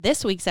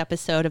This week's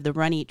episode of the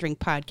Run, Eat, Drink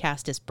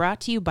podcast is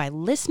brought to you by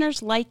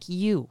listeners like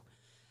you.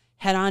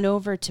 Head on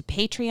over to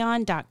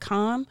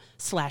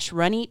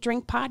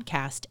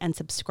patreon.com/runeatdrinkpodcast and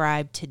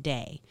subscribe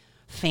today.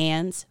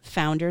 Fans,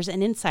 founders,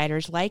 and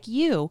insiders like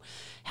you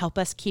help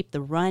us keep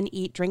the Run,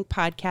 Eat, Drink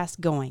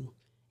podcast going,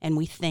 and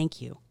we thank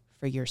you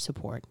for your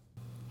support.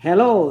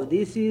 Hello,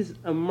 this is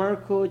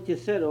Marco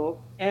Cesaro,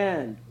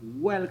 and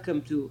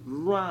welcome to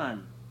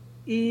Run,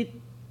 Eat,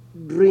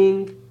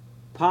 Drink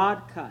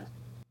podcast.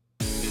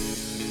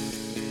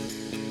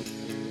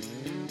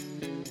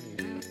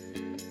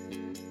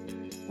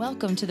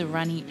 Welcome to the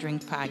Run, Eat,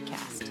 Drink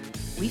podcast.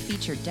 We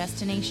feature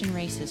destination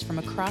races from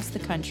across the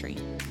country.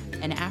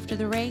 And after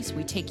the race,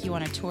 we take you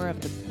on a tour of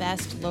the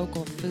best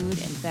local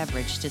food and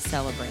beverage to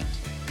celebrate.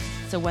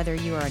 So whether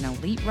you are an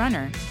elite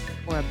runner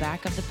or a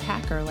back of the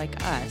packer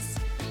like us,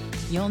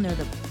 you'll know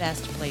the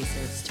best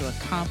places to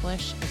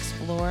accomplish,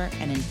 explore,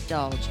 and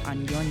indulge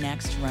on your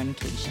next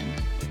runcation.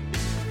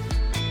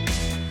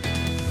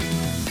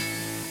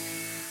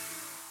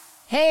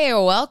 Hey,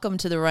 welcome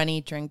to the Run,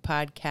 Eat, Drink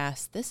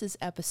podcast. This is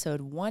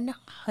episode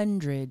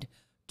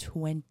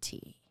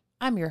 120.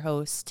 I'm your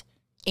host,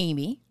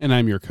 Amy. And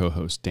I'm your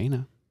co-host,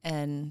 Dana.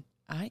 And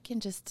I can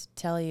just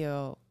tell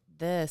you,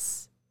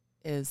 this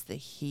is the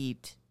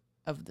heat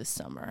of the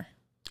summer.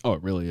 Oh,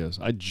 it really is.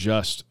 I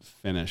just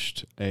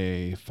finished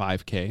a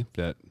 5K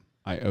that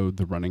I owed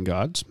the running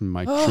gods.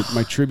 My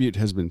tribute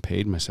has been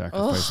paid, my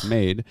sacrifice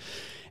made,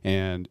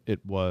 and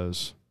it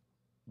was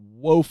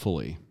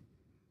woefully,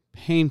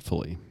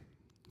 painfully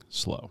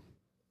slow.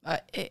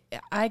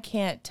 I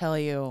can't tell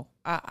you.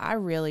 I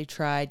really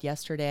tried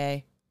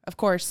yesterday. Of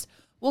course,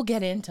 we'll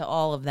get into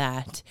all of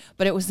that,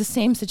 but it was the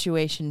same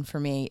situation for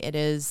me. It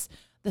is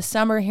the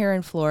summer here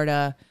in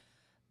Florida,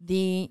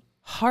 the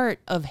heart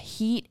of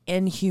heat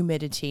and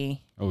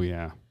humidity. Oh,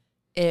 yeah.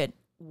 It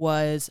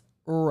was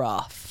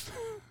rough,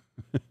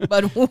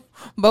 but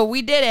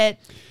we did it.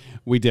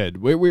 We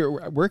did.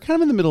 We're kind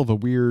of in the middle of a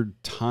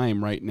weird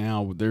time right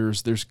now.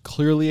 There's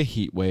clearly a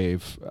heat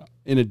wave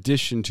in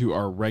addition to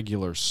our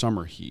regular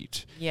summer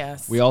heat.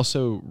 Yes. We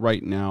also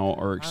right now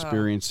are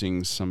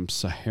experiencing some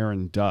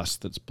Saharan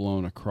dust that's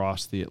blown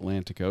across the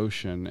Atlantic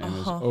Ocean and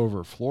is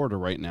over Florida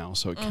right now.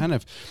 So it kind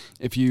of,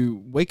 if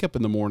you wake up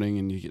in the morning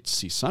and you get to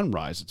see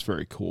sunrise, it's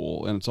very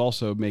cool. And it's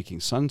also making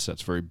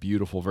sunsets very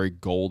beautiful, very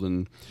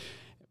golden.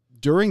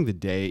 During the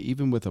day,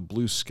 even with a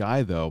blue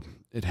sky though,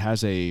 it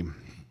has a,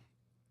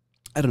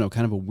 I don't know,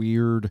 kind of a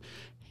weird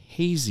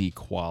hazy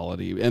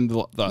quality, and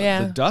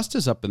the dust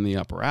is up in the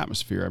upper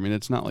atmosphere. I mean,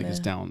 it's not like it's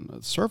down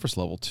at surface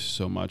level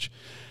so much,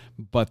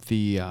 but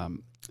the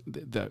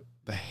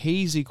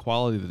hazy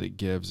quality that it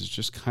gives is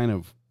just kind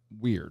of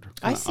weird.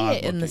 I see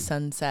it in the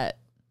sunset.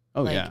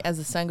 Oh, like, as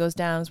the sun goes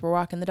down, as we're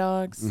walking the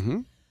dogs.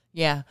 Mm-hmm.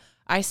 Yeah,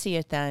 I see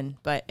it then,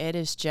 but it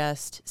is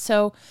just,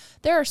 so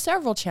there are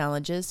several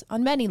challenges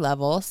on many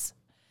levels,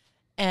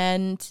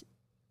 and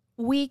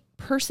we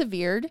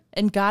persevered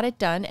and got it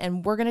done,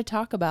 and we're going to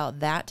talk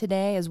about that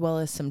today, as well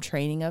as some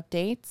training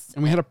updates.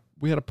 And we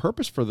had a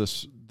purpose for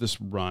this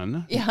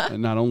run,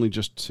 and not only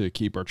just to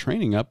keep our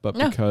training up, but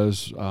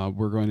because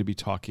we're going to be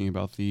talking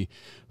about the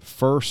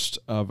first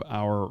of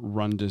our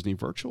RunDisney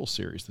virtual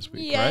series this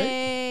week.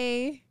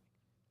 Yay! Right?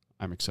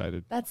 I'm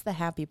excited. That's the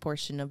happy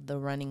portion of the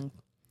running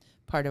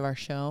part of our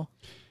show.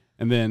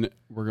 And then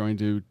we're going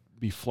to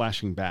be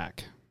flashing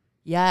back.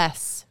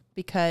 Yes,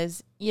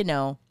 because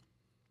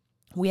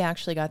we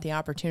actually got the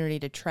opportunity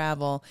to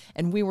travel,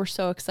 and we were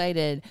so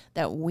excited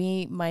that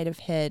we might have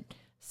hit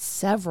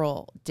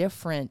several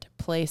different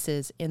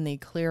places in the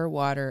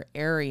Clearwater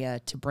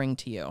area to bring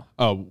to you.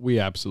 Oh, we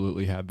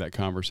absolutely had that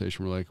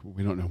conversation. We're like,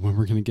 we don't know when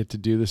we're going to get to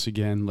do this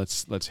again.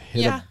 Let's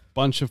hit a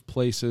bunch of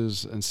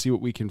places and see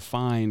what we can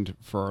find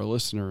for our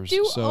listeners.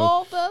 Do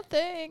all the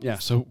things. Yeah,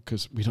 so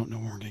because we don't know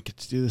when we're going to get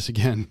to do this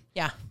again.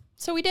 Yeah,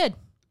 so we did.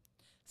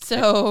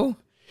 So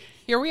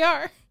here we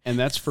are. And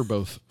that's for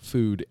both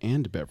food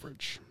and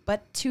beverage.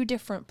 But two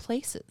different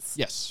places.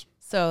 Yes.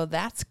 So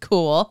that's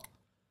cool.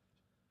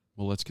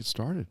 Well, let's get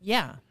started.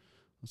 Yeah.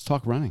 Let's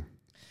talk running.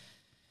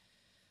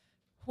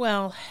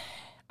 Well,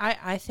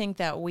 I think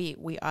that we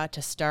ought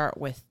to start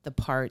with the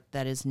part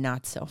that is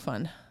not so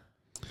fun.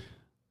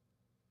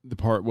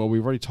 We've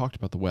already talked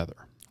about the weather.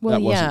 Well,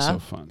 that wasn't so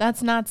fun.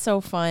 That's not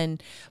so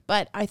fun.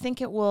 But I think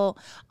it will,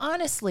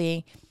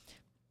 honestly,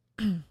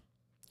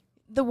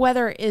 the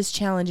weather is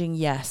challenging,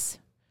 yes.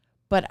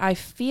 But I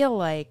feel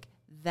like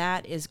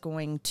that is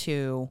going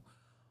to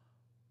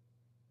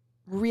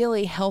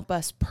really help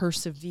us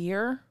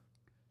persevere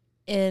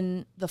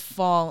in the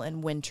fall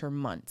and winter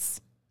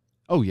months.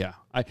 Oh, yeah.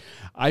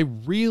 I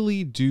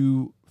really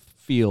do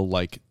feel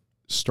like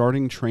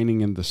starting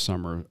training in the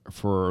summer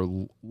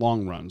for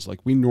long runs, like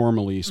we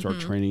normally start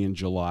training in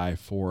July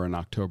for an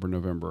October,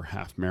 November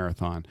half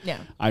marathon. Yeah.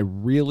 I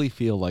really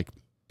feel like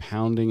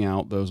pounding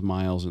out those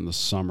miles in the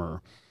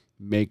summer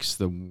makes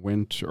the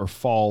winter or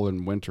fall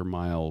and winter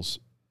miles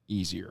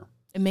easier.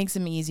 It makes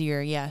them easier,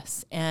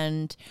 yes.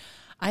 And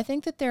I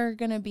think that there are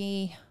going to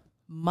be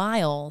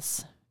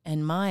miles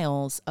and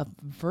miles of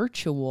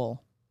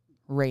virtual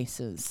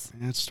races.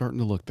 It's starting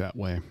to look that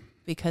way.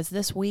 Because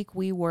this week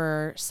we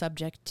were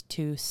subject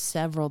to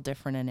several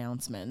different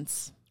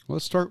announcements. Well,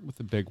 let's start with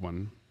the big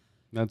one.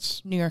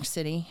 That's New York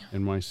City.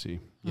 NYC.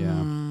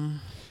 Yeah.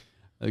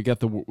 I got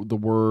the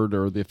word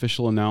or the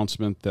official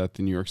announcement that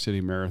the New York City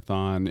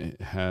Marathon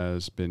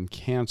has been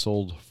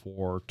canceled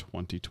for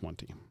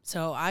 2020.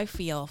 So I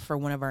feel for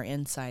one of our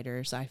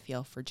insiders. I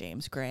feel for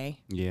James Gray.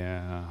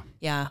 Yeah.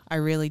 Yeah, I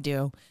really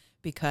do.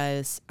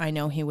 Because I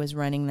know he was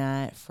running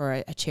that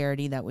for a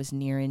charity that was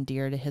near and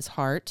dear to his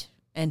heart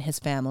and his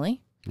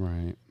family.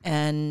 Right.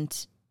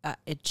 And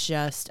it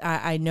just,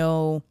 I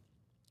know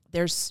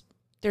there's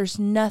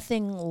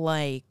nothing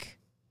like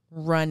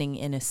running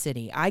in a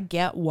city. I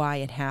get why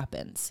it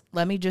happens.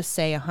 Let me just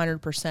say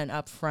 100%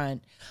 up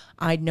front,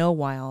 I know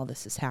why all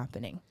this is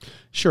happening.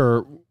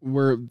 Sure.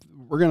 We're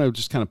going to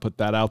just kind of put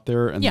that out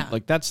there. And yeah.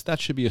 like that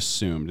should be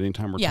assumed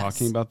anytime we're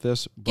talking about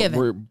this.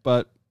 Given.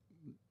 But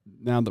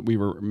now that we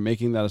were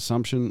making that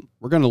assumption,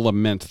 we're going to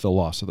lament the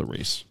loss of the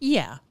race.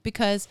 Yeah,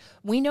 because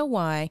we know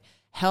why.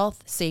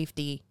 Health,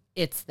 safety,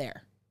 it's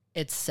there.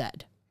 It's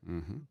said.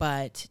 Mm-hmm.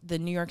 But the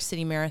New York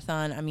City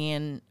Marathon, I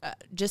mean,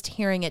 just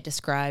hearing it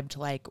described,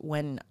 like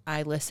when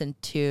I listened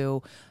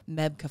to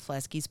Meb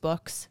Keflezighi's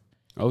books.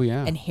 Oh,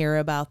 yeah. And hear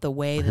about the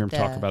way I hear him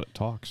talk about it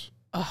talks.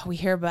 Oh, we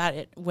hear about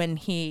it when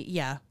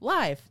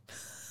live.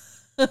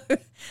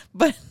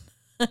 But,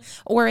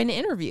 or in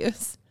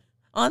interviews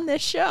on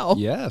this show.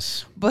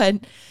 Yes. But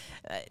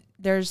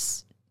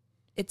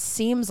it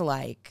seems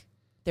like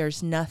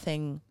there's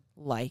nothing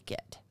like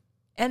it.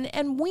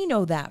 And we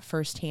know that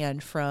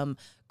firsthand from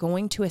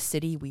going to a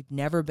city we've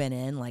never been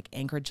in, like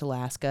Anchorage,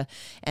 Alaska,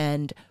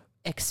 and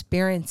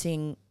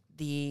experiencing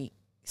the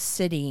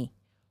city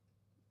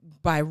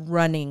by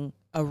running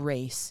a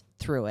race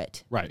through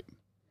it. Right.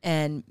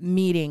 And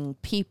meeting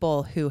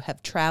people who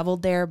have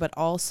traveled there, but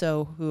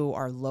also who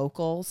are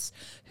locals,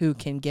 who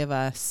can give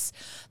us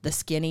the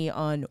skinny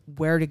on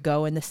where to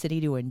go in the city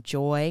to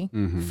enjoy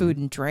food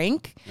and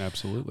drink.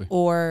 Absolutely.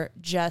 Or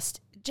just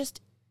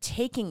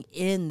taking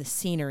in the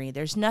scenery.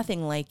 There's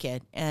nothing like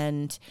it.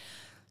 And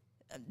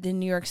the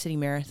New York City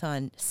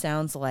Marathon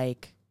sounds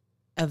like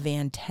a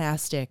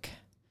fantastic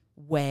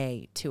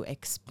way to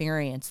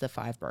experience the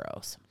 5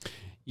 boroughs.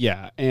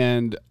 Yeah.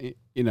 And,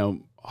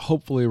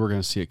 hopefully we're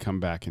going to see it come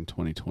back in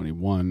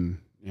 2021.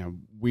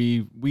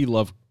 We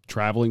love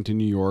traveling to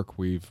New York.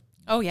 We've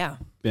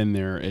been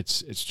there.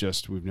 It's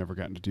just we've never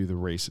gotten to do the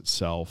race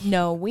itself.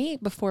 No,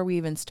 before we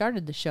even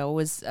started the show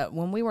was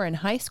when we were in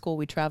high school.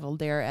 We traveled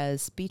there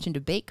as speech and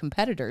debate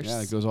competitors.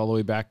 Yeah, it goes all the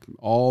way back,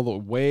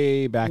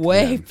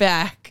 way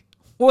back.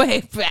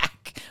 Way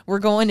back. We're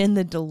going in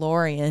the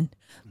DeLorean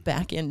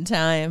back in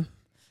time.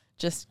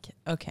 Just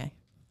okay.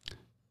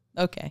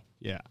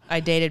 Yeah, I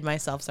dated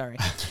myself. Sorry.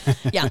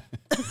 Yeah.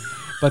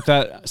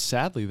 But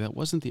sadly, that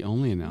wasn't the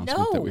only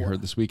announcement that we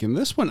heard this week. And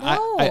this one,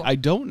 I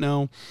don't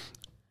know.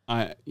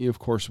 Of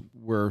course,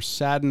 we're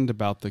saddened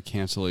about the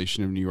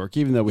cancellation of New York,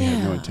 even though we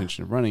had no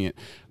intention of running it.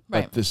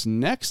 But this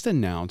next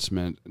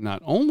announcement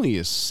not only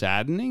is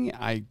saddening,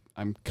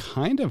 I'm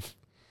kind of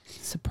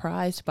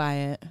surprised by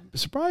it.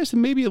 Surprised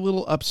and maybe a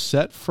little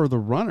upset for the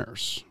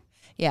runners.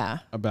 Yeah.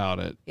 About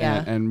it.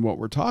 Yeah. And what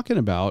we're talking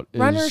about is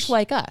runners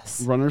like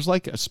us. Runners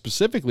like us,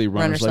 specifically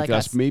runners like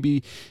us.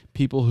 Maybe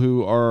people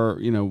who are,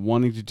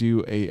 wanting to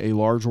do a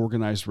large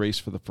organized race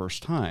for the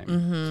first time.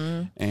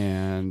 Mm-hmm.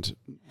 And,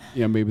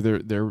 maybe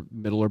they're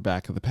middle or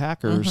back of the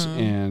packers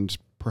and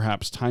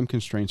perhaps time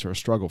constraints are a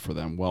struggle for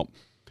them. Well,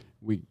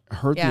 we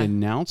heard the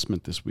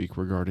announcement this week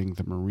regarding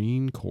the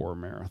Marine Corps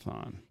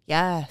Marathon.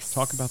 Yes.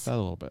 Talk about that a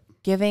little bit.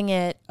 Giving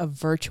it a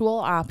virtual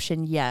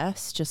option,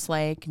 yes, just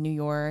like New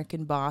York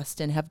and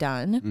Boston have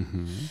done.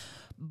 Mm-hmm.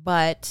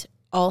 But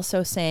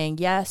also saying,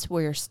 yes,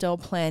 we're still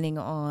planning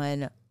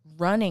on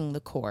running the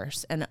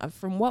course. And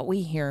from what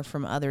we hear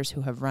from others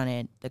who have run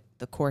it,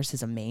 the course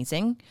is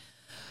amazing.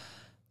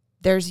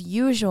 There's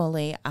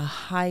usually a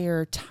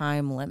higher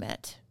time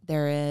limit.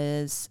 There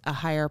is a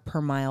higher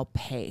per mile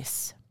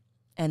pace.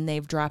 And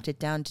they've dropped it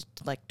down to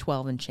like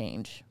 12 and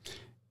change.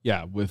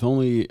 Yeah, with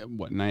only,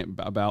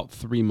 about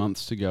 3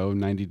 months to go,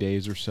 90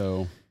 days or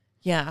so.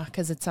 Yeah,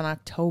 because it's in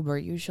October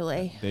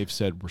usually. They've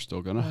said we're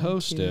still going to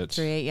host 2, it.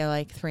 3,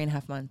 like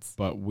 3.5 months.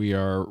 But we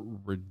are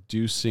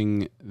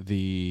reducing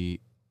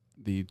the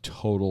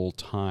total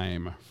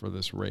time for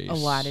this race.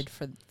 Allotted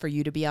for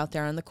you to be out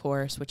there on the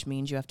course, which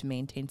means you have to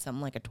maintain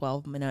something like a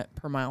 12-minute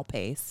per mile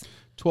pace.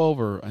 12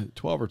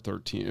 or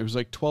 13. It was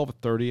like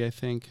 12:30, I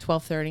think.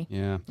 12:30.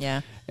 Yeah.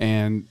 Yeah.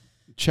 And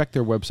check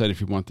their website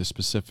if you want the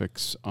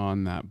specifics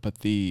on that. But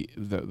the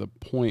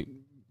point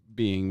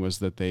being was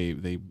that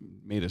they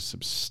made a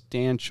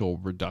substantial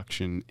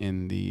reduction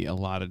in the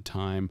allotted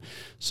time.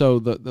 So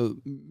the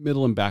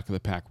middle and back of the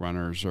pack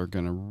runners are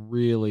going to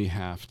really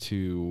have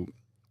to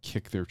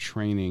kick their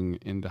training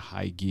into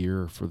high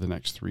gear for the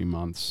next 3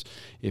 months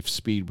if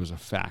speed was a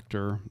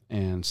factor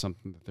and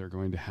something that they're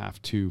going to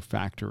have to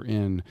factor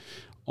in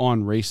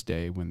on race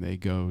day when they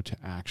go to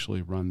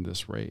actually run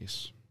this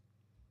race.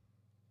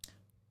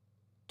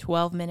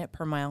 12-minute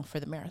per mile for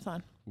the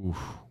marathon. Oof.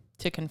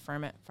 to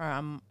confirm it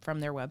from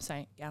their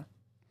website. Yeah.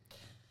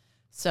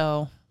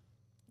 So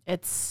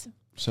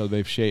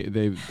they've shaved.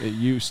 It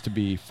used to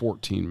be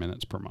 14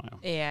 minutes per mile.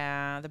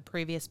 Yeah, the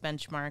previous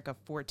benchmark of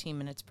 14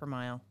 minutes per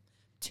mile,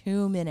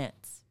 2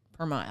 minutes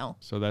per mile.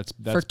 So that's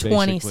for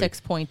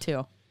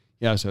 26.2.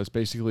 Yeah, so it's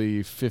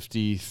basically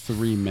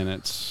 53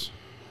 minutes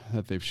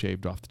that they've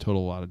shaved off the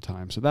total allotted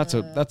time. So that's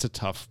a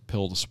tough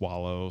pill to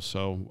swallow.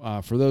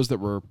 So for those that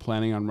were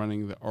planning on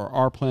running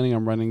are planning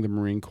on running the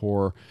Marine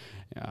Corps,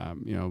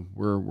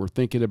 we're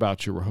thinking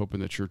about you. We're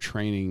hoping that your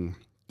training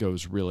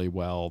goes really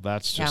well.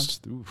 That's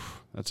just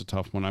that's a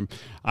tough one.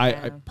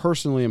 I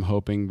personally am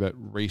hoping that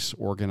race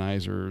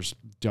organizers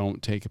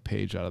don't take a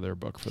page out of their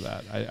book for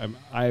that.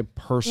 I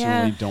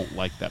personally don't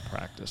like that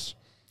practice.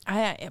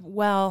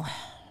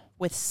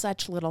 With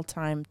such little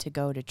time to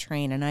go to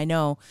train, and I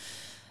know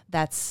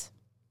that's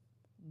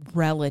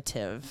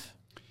relative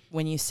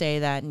when you say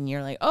that and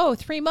you're like,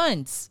 3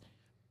 months.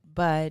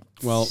 But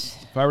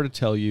if I were to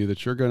tell you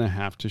that you're going to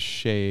have to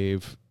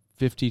shave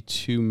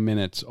 52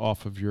 minutes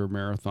off of your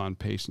marathon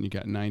pace and you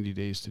got 90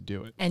 days to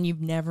do it. And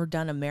you've never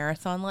done a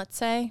marathon, let's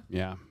say?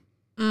 Yeah.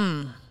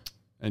 And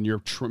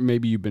you're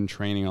maybe you've been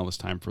training all this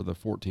time for the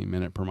 14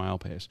 minute per mile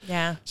pace.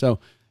 Yeah. So,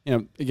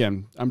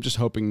 again, I'm just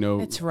hoping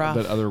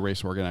that other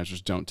race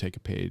organizers don't take a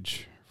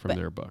page from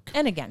their book.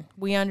 And again,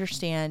 we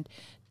understand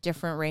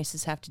different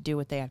races have to do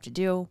what they have to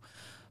do,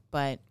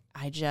 but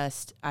I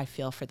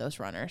feel for those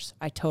runners.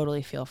 I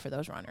totally feel for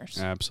those runners.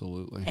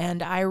 Absolutely.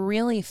 And I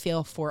really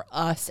feel for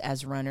us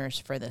as runners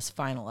for this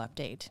final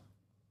update.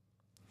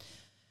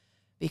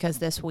 Because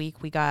this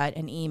week we got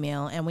an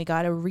email and we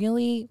got a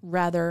really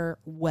rather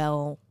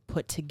well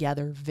put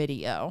together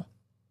video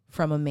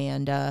from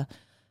Amanda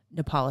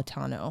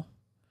Napolitano,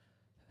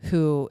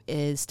 who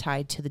is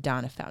tied to the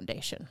Donna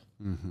Foundation.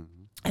 Mm-hmm.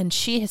 And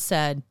she has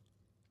said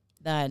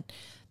that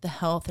the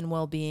health and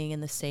well-being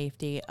and the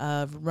safety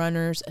of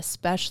runners,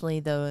 especially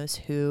those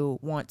who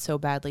want so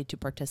badly to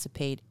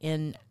participate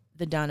in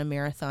the Donna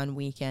Marathon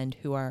weekend,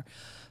 who are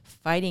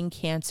fighting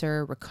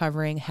cancer,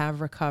 have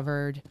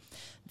recovered,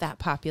 that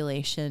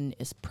population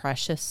is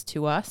precious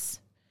to us.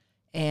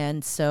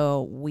 And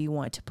so we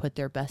want to put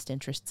their best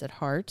interests at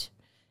heart.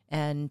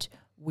 And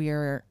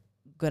we're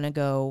going to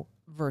go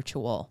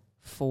virtual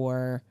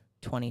for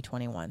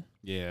 2021.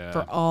 Yeah.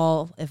 For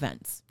all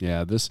events.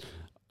 Yeah, this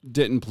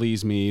didn't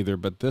please me either,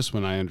 but this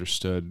one I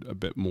understood a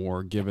bit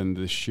more given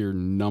the sheer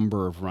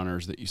number of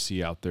runners that you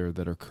see out there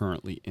that are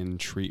currently in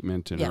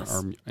treatment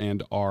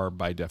and are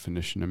by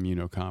definition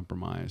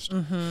immunocompromised.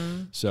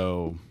 Mm-hmm.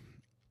 So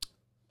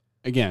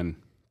again,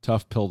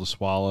 tough pill to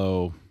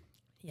swallow.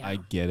 Yeah. I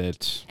get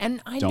it.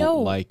 And I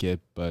don't like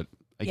it, but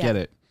I get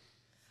it.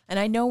 And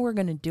I know we're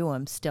going to do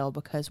them still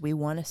because we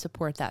want to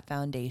support that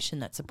foundation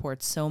that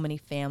supports so many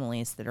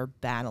families that are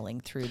battling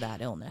through that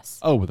illness.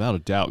 Oh, without a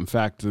doubt. In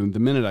fact, the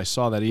minute I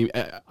saw that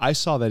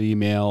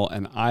email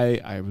and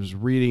I was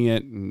reading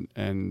it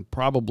and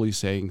probably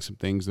saying some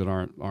things that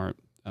aren't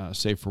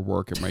safe for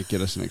work. It might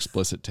get us an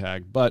explicit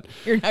tag, but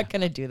you're not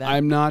going to do that.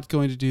 I'm not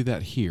going to do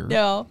that here.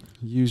 No.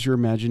 Use your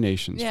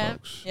imaginations,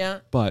 folks. Yeah.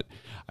 But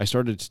I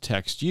started to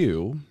text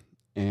you.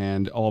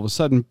 And all of a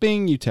sudden,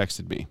 bing, you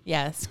texted me.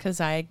 Yes,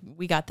 because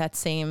we got that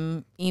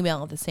same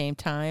email at the same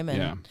time,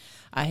 and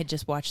I had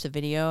just watched the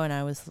video, and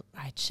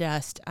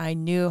I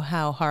knew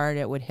how hard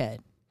it would hit.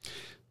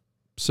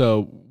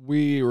 So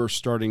we're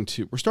starting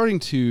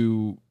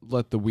to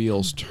let the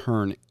wheels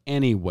turn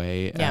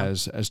anyway.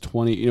 As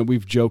 20,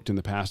 we've joked in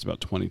the past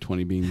about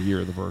 2020 being the year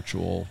of the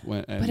virtual,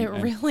 but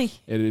it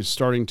is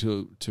starting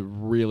to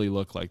really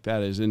look like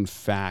that is in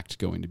fact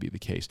going to be the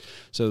case.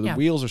 So the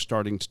wheels are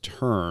starting to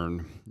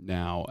turn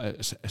now,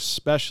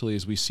 especially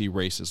as we see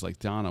races like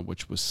Donna,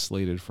 which was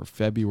slated for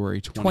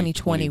February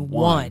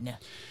 2021.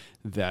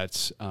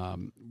 That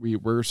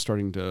we're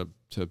starting to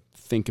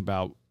think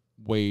about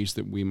ways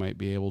that we might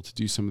be able to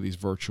do some of these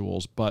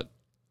virtuals, but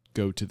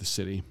go to the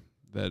city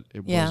that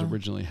it was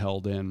originally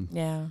held in.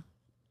 Yeah.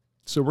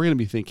 So we're going to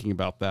be thinking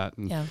about that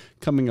and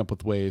coming up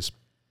with ways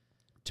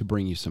to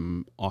bring you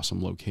some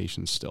awesome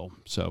locations still.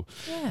 So,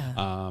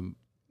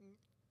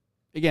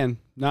 again,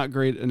 not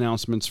great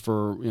announcements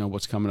for,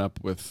 what's coming up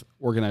with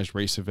organized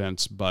race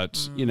events,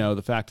 but,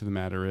 the fact of the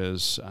matter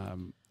is,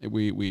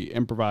 we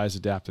improvise,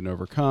 adapt, and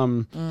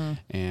overcome,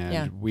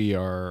 and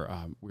we're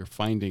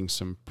finding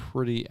some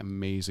pretty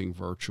amazing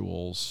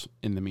virtuals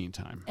in the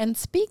meantime. And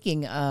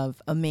speaking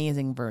of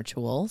amazing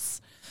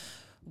virtuals,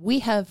 we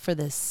have for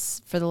the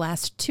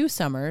last 2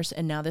 summers,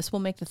 and now this will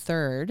make the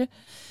 3rd,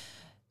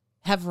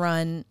 have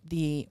run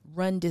the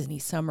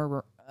RunDisney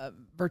Summer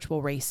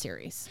virtual race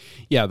series.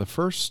 Yeah, the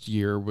first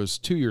year was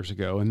 2 years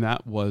ago, and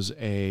that was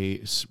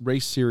a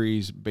race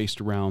series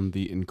based around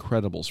the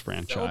Incredibles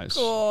franchise.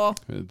 So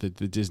cool. The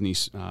Disney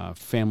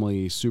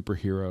family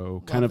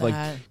superhero, kind of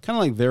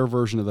like their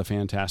version of the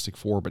Fantastic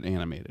Four, but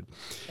animated.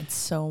 It's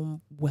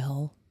so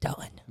well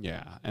done.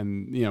 Yeah,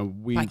 and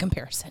by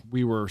comparison,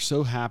 we were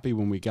so happy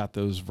when we got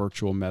those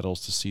virtual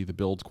medals to see the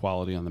build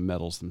quality on the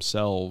medals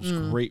themselves.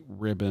 Great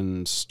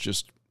ribbons,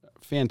 just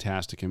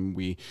fantastic, and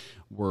we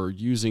were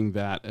using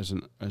that as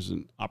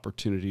an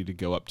opportunity to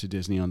go up to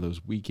Disney on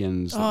those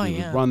weekends. That we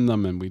would run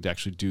them, and we'd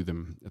actually do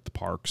them at the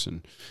parks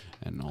and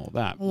all of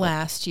that.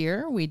 Last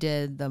year, we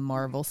did the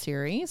Marvel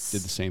series.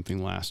 Did the same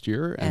thing last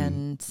year,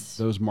 and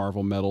those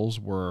Marvel medals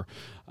were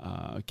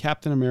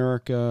Captain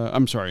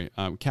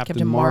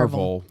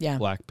Marvel,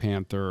 Black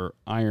Panther,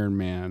 Iron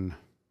Man.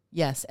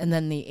 Yes, and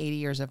then the 80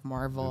 Years of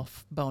Marvel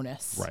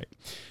bonus. Right.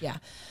 Yeah.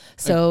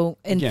 So,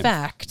 in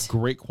fact,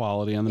 great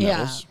quality on the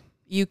medals.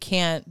 You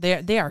can't,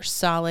 they are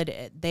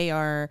solid. They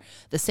are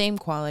the same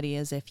quality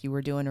as if you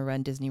were doing a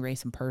Run Disney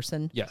race in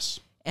person. Yes.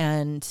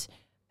 And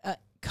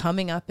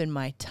coming up in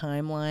my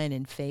timeline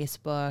and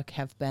Facebook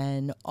have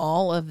been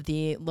all of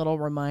the little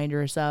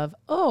reminders of,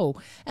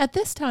 at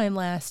this time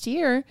last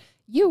year,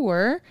 you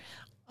were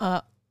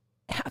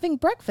having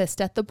breakfast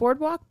at the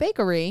Boardwalk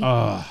Bakery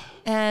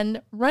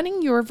and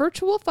running your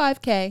virtual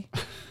 5K.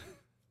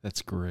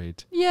 That's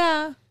great.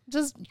 Yeah.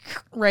 Just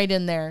right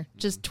in there.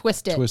 Just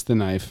twist it. Twist the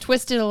knife.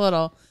 Twist it a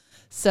little.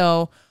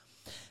 So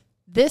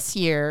this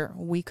year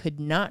we could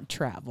not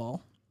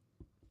travel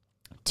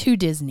to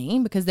Disney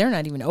because they're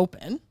not even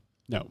open.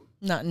 No.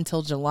 Not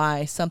until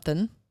July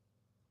something.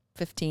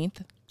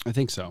 15th. I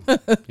think so.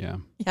 Yeah.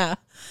 Yeah.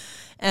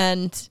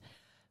 And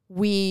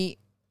we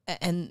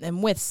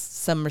and with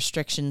some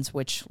restrictions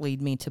which lead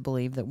me to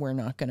believe that we're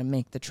not going to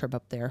make the trip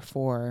up there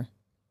for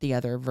the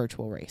other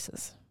virtual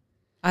races.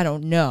 I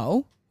don't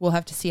know. We'll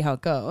have to see how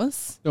it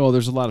goes. Oh,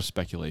 there's a lot of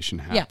speculation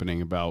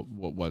happening about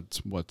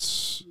what's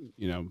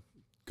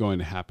going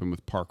to happen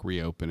with park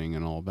reopening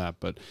and all that.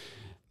 But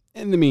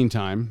in the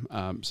meantime,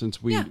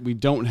 since we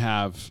don't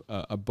have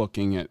a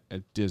booking at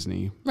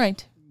Disney,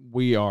 right,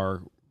 we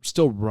are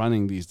still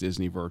running these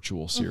Disney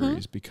virtual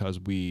series because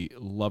we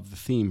love the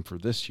theme for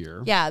this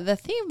year. Yeah, the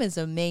theme is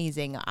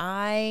amazing.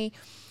 I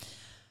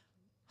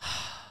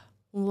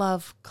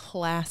love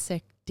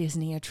classic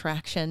Disney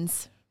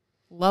attractions.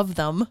 Love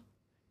them.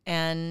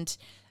 And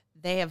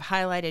they have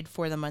highlighted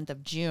for the month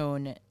of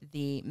June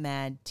the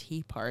Mad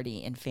Tea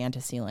Party in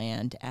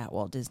Fantasyland at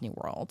Walt Disney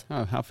World.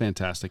 Oh, how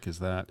fantastic is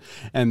that?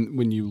 And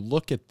when you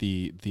look at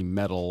the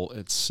medal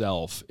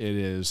itself, it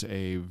is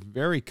a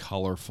very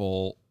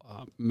colorful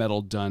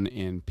medal done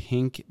in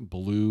pink,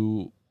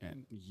 blue,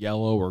 and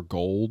yellow or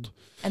gold.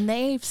 And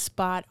they've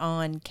spot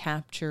on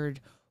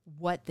captured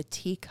what the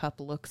teacup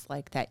looks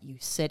like that you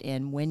sit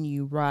in when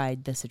you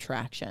ride this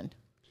attraction.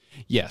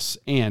 Yes,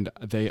 and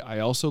I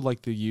also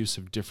like the use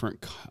of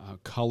different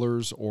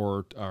colors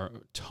or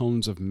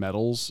tones of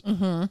metals,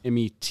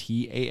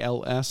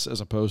 METALS,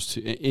 as opposed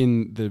to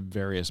in the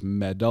various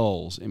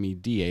medals,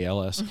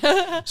 MEDALS.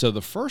 So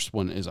the first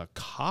one is a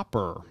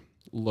copper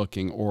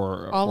looking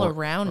or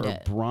around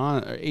it,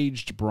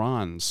 aged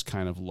bronze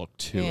kind of look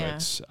to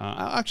it.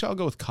 Actually, I'll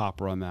go with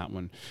copper on that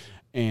one,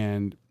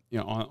 and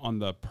on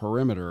the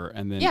perimeter,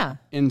 and then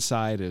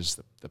inside is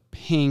the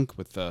pink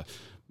with the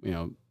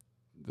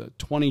The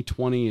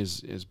 2020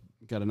 is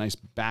got a nice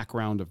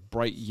background of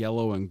bright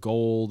yellow and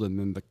gold, and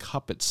then the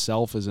cup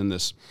itself is in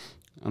this,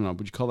 I don't know,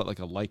 would you call that like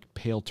a light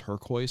pale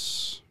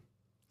turquoise?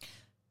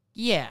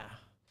 Yeah.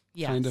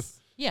 Yes. Kind of.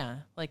 Yeah.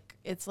 Like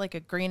it's like a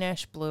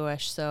greenish,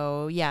 bluish.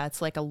 So yeah,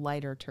 it's like a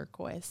lighter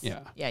turquoise.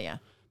 Yeah. Yeah, yeah.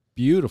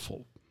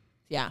 Beautiful.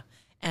 Yeah.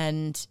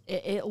 And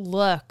it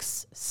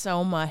looks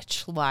so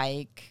much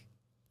like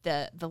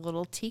the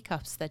little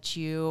teacups that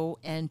you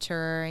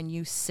enter and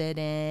you sit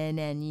in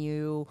and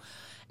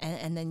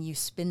then you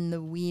spin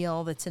the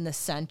wheel that's in the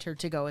center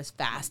to go as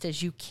fast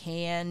as you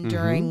can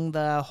during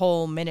the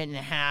whole minute and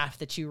a half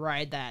that you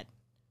ride that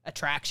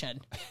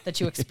attraction,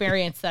 that you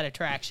experience that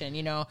attraction,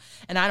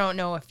 And I don't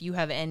know if you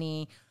have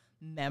any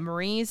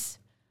memories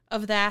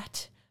of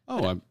that.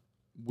 Oh,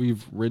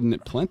 we've ridden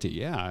it plenty,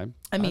 yeah.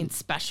 I mean,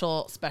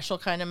 special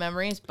kind of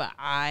memories, but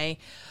I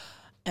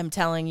am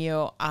telling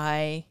you,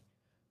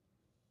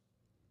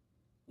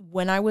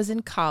 when I was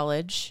in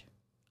college,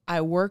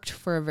 I worked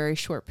for a very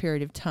short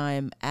period of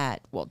time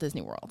at Walt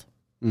Disney World.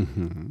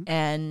 Mm-hmm.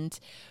 And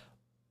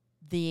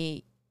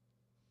the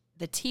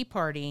Tea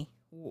Party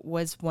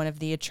was one of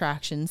the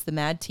attractions. The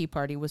Mad Tea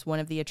Party was one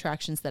of the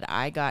attractions that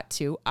I got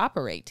to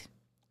operate.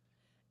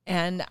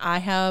 And I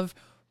have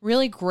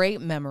really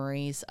great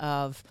memories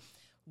of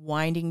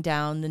winding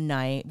down the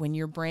night. When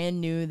you're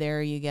brand new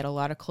there, you get a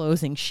lot of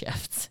closing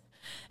shifts.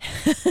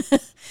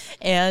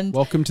 And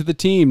welcome to the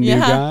team, new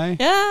guy.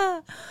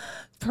 Yeah.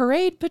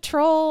 Parade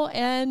patrol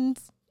and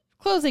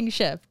closing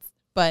shifts.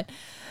 But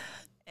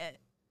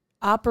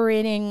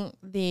operating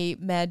the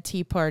Mad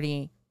Tea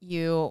Party,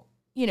 you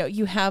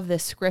have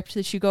this script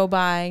that you go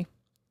by,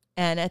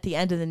 and at the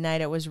end of the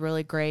night, it was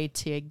really great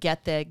to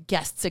get the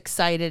guests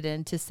excited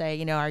and to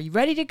say, are you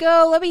ready to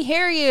go? Let me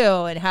hear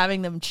you, and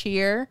having them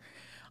cheer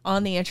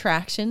on the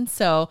attraction.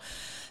 So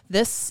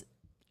this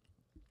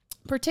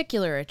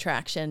particular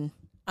attraction,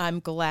 I'm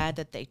glad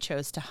that they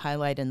chose to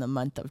highlight in the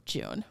month of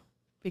June,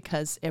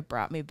 because it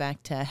brought me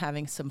back to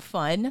having some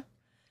fun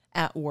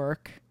at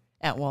work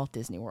at Walt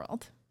Disney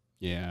World.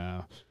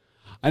 Yeah.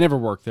 I never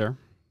worked there,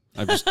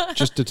 I've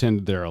just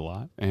attended there a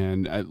lot,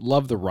 and I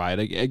love the ride.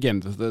 Again,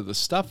 the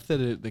stuff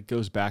that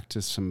goes back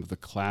to some of the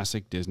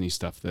classic Disney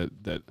stuff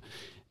that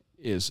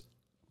is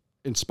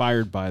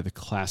inspired by the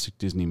classic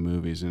Disney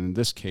movies. And in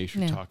this case,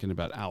 you're talking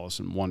about Alice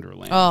in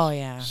Wonderland. Oh,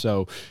 yeah.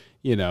 So,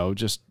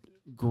 just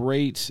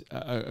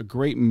a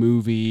great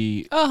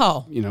movie.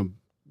 Oh.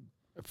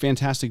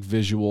 Fantastic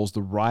visuals.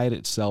 The ride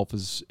itself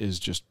is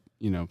just,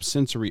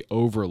 sensory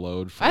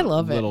overload for I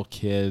love little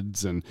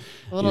kids, and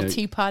a little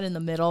teapot in the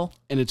middle.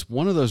 And it's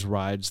one of those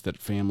rides that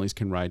families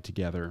can ride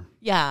together.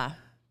 Yeah.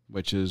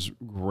 Which is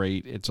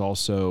great.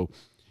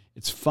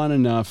 It's fun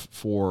enough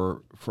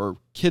for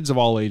kids of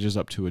all ages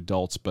up to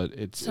adults, but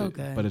it's so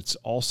good. But it's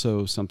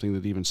also something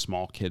that even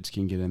small kids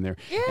can get in there.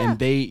 Yeah.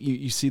 And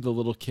you see the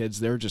little kids,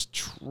 they're just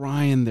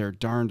trying their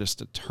darndest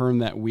to turn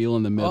that wheel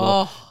in the middle.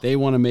 Oh. They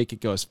want to make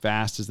it go as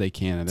fast as they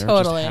can, and they're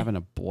just having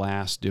a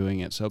blast doing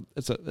it. So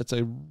it's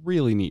a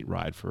really neat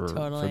ride for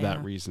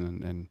that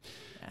reason. And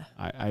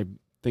I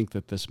think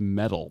that this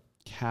medal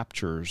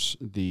captures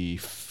the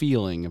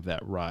feeling of that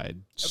ride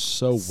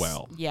so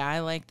well. Yeah, I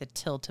like the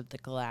tilt of the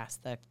glass,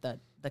 the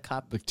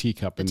cup. The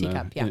teacup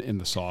in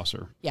the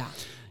saucer. Yeah.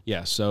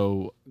 Yeah,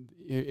 so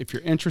if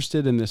you're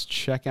interested in this,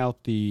 check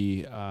out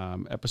the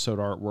episode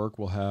artwork.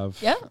 We'll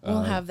have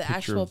we'll have the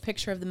actual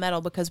picture of the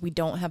medal, because we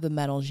don't have the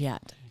medals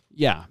yet.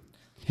 Yeah.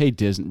 Hey,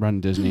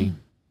 RunDisney,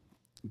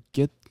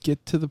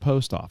 get to the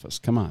post office.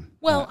 Come on.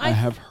 Well, I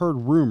have heard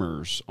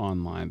rumors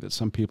online that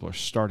some people are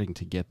starting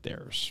to get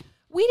theirs.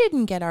 We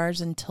didn't get ours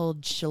until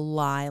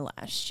July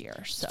last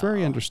year. So it's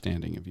very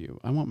understanding of you.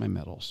 I want my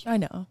medals. I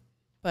know,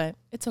 but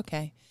it's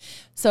okay.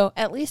 So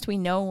at least we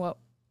know what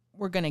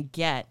we're going to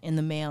get in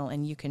the mail,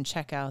 and you can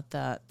check out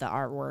the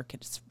artwork.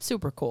 It's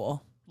super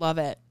cool. Love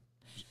it.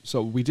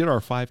 So we did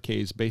our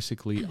 5Ks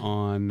basically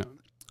on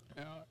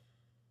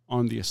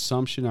the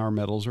assumption our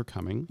medals are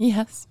coming.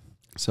 Yes.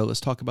 So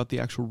let's talk about the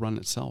actual run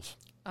itself.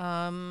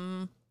 At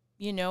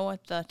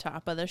the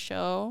top of the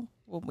show,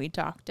 when we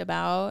talked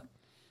about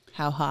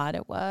how hot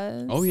it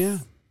was. Oh, yeah.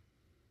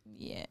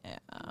 Yeah.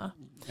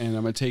 And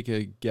I'm going to take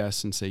a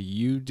guess and say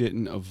you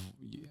didn't,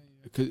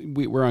 because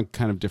we're on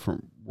kind of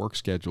different work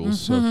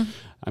schedules, so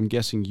I'm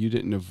guessing you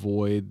didn't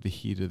avoid the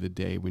heat of the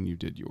day when you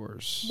did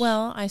yours.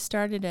 Well, I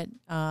started at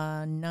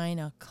 9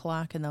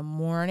 o'clock in the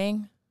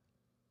morning.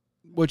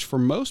 Which for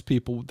most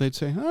people, they'd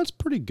say, that's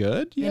pretty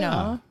good.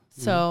 Yeah.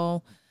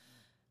 So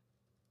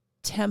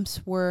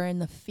temps were in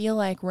the feel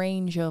like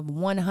range of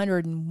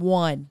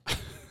 101.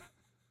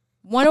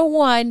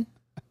 101,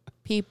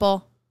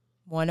 people.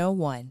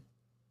 101.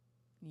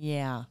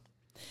 Yeah.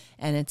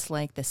 And it's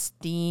like the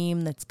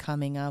steam that's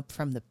coming up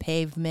from the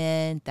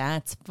pavement.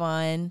 That's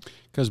fun.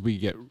 Because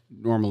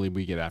normally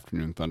we get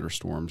afternoon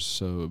thunderstorms.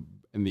 So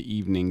in the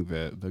evening,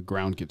 the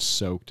ground gets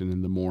soaked, and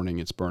in the morning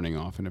it's burning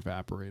off and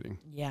evaporating.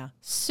 Yeah.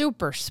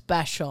 Super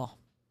special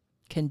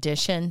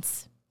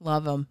conditions.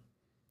 Love them.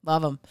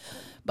 Love them.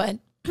 But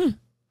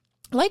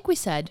like we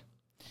said,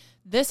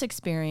 this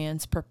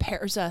experience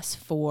prepares us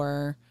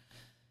for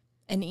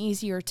an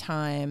easier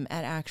time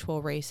at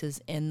actual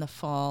races in the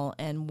fall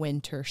and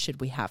winter,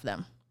 should we have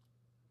them.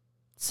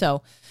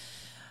 So,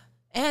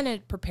 and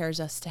it prepares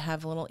us to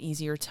have a little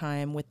easier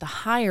time with the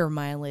higher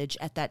mileage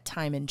at that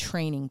time in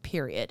training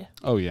period.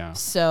 Oh, yeah.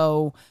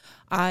 So,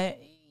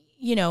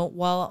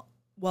 while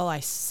I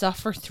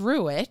suffer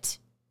through it,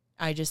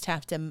 I just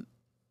have to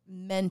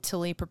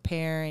mentally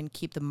prepare and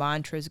keep the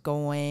mantras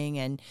going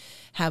and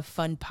have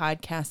fun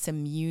podcasts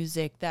and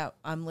music that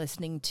I'm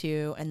listening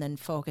to, and then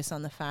focus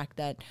on the fact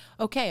that,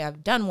 okay,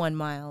 I've done 1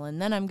 mile, and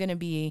then I'm going to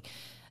be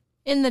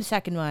in the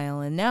second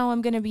mile, and now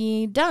I'm going to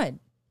be done.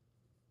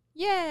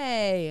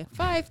 Yay,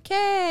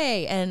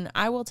 5K. And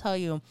I will tell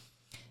you,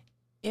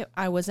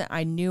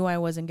 I knew I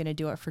wasn't going to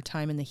do it for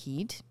time in the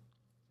heat.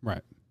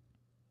 Right.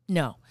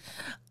 No.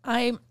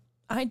 I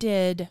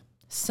did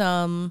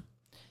some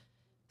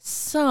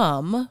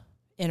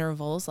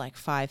intervals, like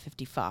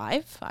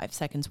 5:55, 5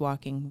 seconds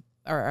walking,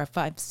 or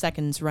 5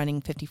 seconds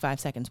running, 55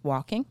 seconds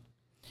walking.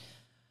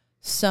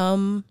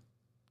 Some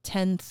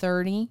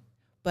 10:30,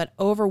 but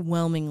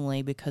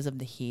overwhelmingly because of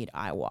the heat,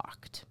 I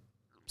walked.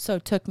 So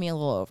it took me a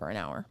little over an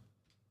hour.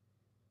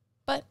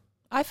 But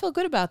I feel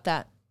good about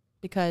that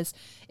because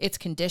it's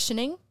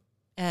conditioning,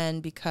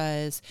 and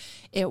because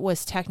it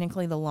was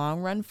technically the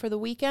long run for the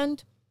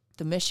weekend.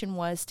 The mission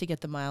was to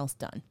get the miles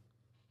done.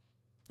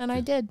 And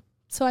I did.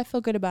 So I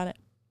feel good about it.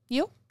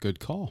 You?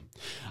 Good call.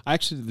 I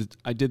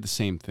did the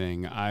same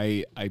thing.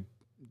 I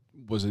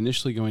was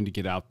initially going to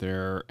get out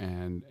there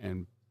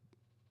and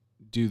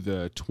do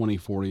the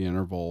 20-40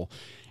 interval,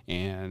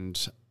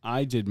 and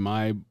I did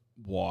my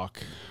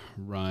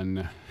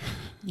run.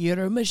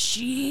 You're a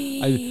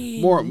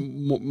machine.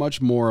 Much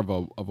more of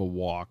a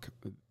walk,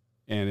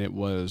 and it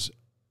was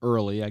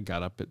early. I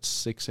got up at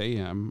 6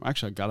 a.m.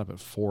 Actually, I got up at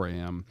 4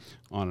 a.m.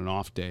 on an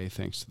off day,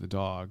 thanks to the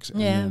dogs,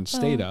 and then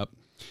stayed up.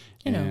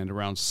 And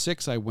around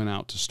 6, I went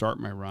out to start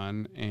my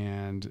run,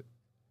 and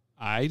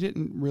I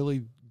didn't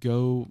really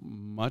go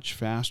much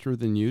faster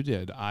than you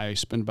did. I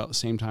spent about the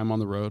same time on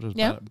the road. It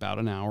was about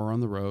an hour on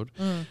the road.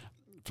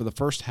 for the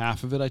first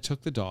half of it, I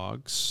took the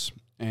dogs,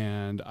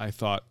 and I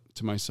thought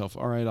to myself,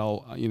 all right,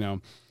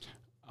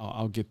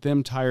 I'll get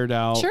them tired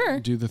out,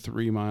 do the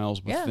 3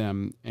 miles with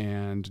them.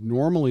 And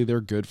normally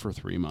they're good for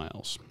 3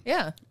 miles.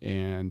 Yeah.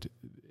 And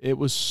it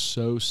was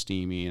so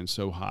steamy and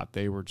so hot.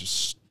 They were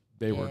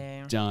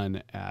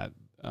done at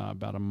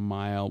about a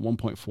mile,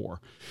 1.4.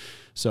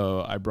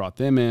 So I brought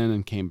them in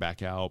and came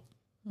back out.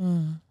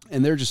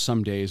 And there are just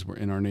some days where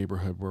in our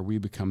neighborhood where we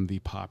become the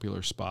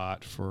popular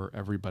spot for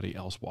everybody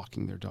else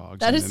walking their dogs.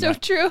 That is so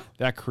true.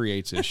 That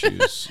creates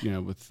issues,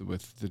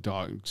 with the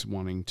dogs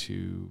wanting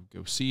to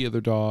go see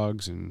other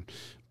dogs and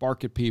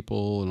bark at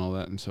people and all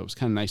that. And so it was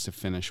kind of nice to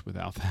finish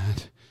without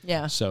that.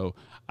 Yeah. So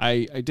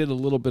I did a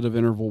little bit of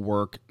interval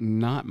work,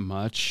 not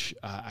much.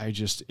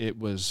 It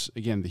was,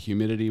 again, the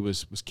humidity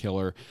was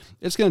killer.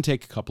 It's going to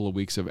take a couple of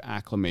weeks of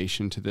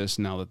acclimation to this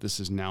now that this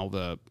is now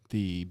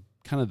the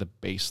kind of the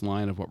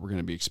baseline of what we're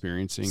going to be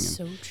experiencing. And,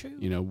 so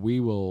true.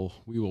 We will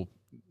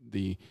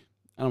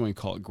I don't want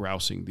to call it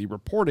grousing. The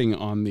reporting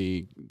on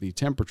the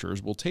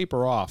temperatures will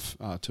taper off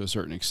to a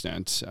certain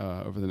extent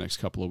over the next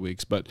couple of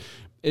weeks, but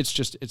it's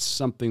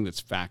something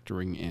that's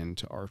factoring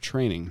into our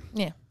training.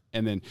 Yeah.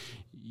 And then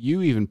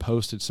you even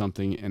posted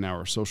something in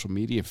our social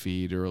media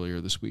feed earlier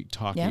this week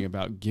talking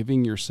about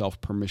giving yourself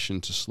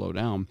permission to slow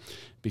down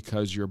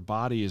because your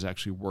body is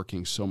actually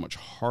working so much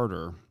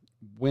harder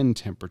when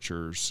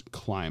temperatures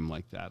climb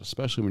like that,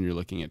 especially when you're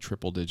looking at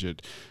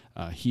triple-digit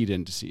heat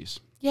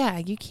indices. Yeah,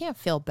 you can't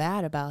feel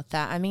bad about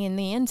that. I mean,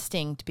 the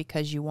instinct,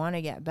 because you want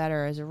to get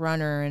better as a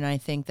runner, and I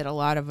think that a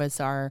lot of us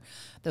are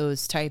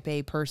those type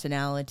A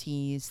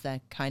personalities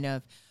that kind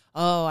of,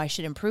 I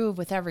should improve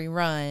with every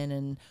run,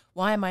 and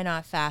why am I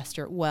not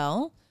faster?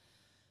 Well,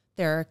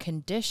 there are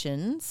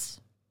conditions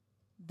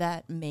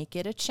that make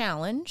it a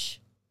challenge,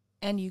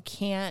 and you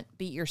can't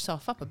beat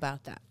yourself up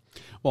about that.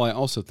 Well, I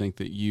also think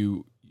that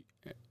you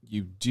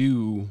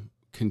do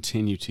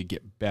continue to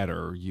get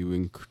better.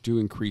 You do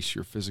increase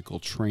your physical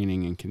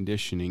training and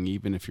conditioning,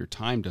 even if your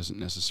time doesn't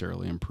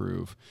necessarily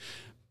improve.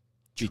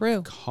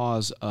 True.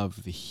 Because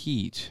of the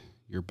heat,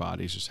 your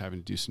body's just having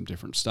to do some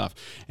different stuff.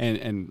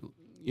 And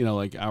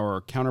like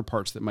our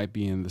counterparts that might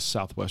be in the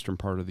southwestern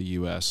part of the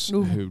U.S.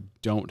 who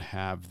don't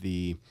have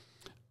the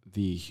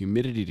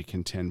humidity to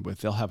contend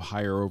with, they'll have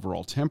higher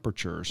overall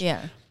temperatures.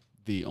 Yeah.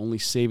 The only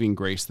saving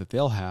grace that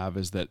they'll have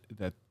is that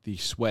the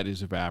sweat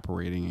is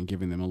evaporating and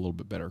giving them a little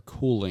bit better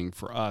cooling.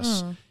 For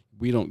us,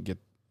 we don't get,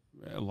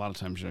 a lot of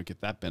times you don't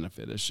get that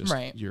benefit. It's just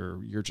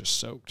you're just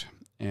soaked.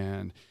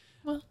 And,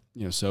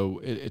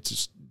 so it's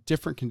just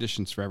different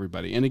conditions for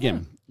everybody. And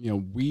again,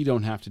 we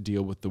don't have to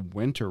deal with the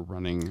winter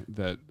running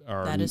that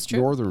our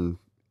northern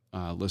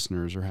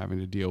listeners are having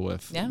to deal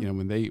with. Yeah.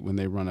 When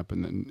they run up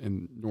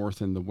in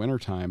north in the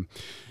wintertime,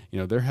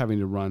 they're having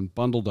to run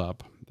bundled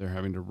up. They're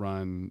having to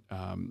run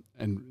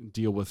and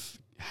deal with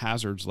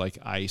hazards like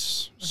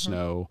ice,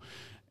 snow,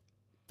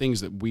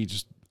 things that we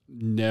just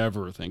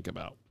never think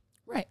about.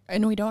 Right.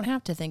 And we don't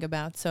have to think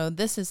about. So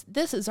this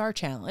is our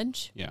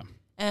challenge. Yeah.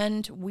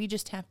 And we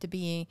just have to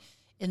be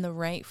in the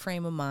right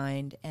frame of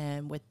mind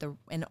and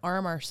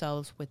arm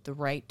ourselves with the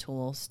right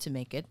tools to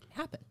make it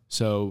happen.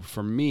 So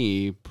for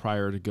me,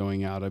 prior to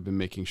going out, I've been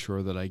making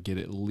sure that I get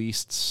at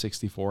least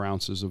 64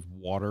 ounces of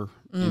water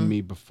in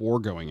me before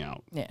going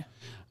out. Yeah.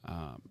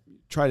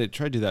 Try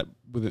to do that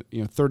with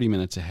 30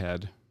 minutes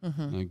ahead.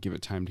 Give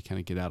it time to kind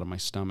of get out of my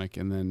stomach,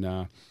 and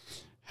then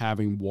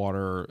having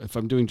water. If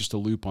I'm doing just a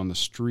loop on the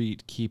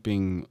street,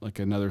 keeping like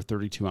another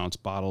 32-ounce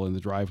bottle in the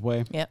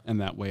driveway. Yep.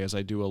 And that way, as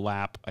I do a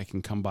lap, I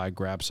can come by,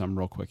 grab some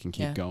real quick, and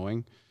keep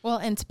going. Well,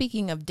 and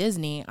speaking of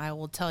Disney, I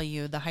will tell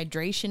you the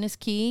hydration is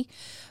key,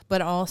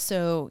 but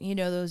also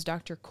those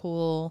Dr.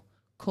 Cool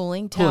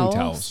cooling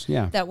towels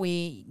that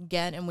we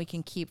get and we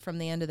can keep from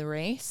the end of the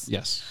race.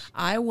 Yes.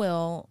 I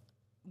will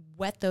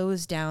wet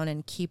those down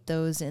and keep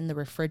those in the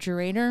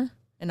refrigerator,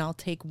 and I'll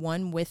take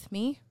one with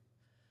me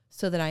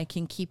so that I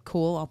can keep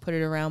cool. I'll put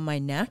it around my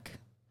neck.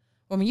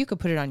 I mean, you could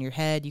put it on your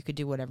head. You could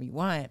do whatever you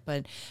want.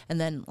 And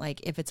then,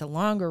 like, if it's a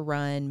longer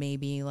run,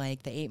 maybe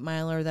like the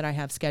 8-miler that I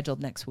have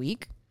scheduled next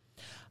week,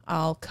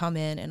 I'll come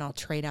in and I'll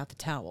trade out the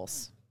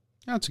towels.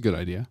 That's a good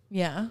idea.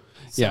 Yeah.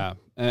 So. Yeah.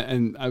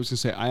 And I was going to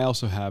say, I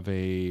also have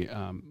they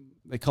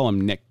call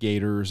them neck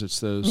gaiters. It's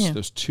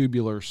those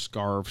tubular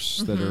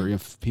scarves that are,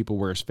 if people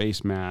wear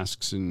face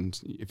masks. And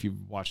if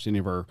you've watched any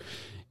of our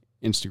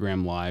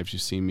Instagram lives,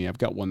 you've seen me. I've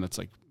got one that's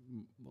like,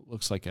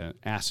 looks like an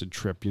acid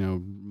trip,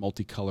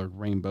 multicolored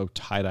rainbow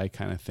tie-dye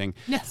kind of thing.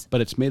 Yes. But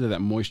it's made of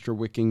that moisture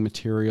wicking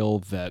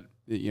material that,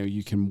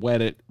 you can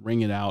wet it,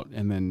 wring it out,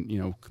 and then,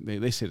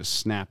 they say to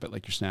snap it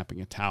like you're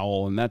snapping a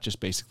towel, and that just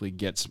basically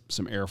gets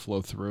some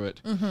airflow through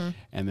it.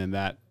 And then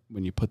that,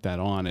 when you put that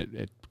on,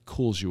 it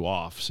cools you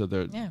off. So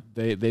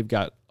they've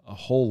got a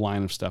whole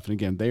line of stuff. And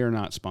again, they are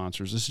not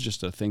sponsors. This is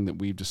just a thing that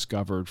we've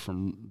discovered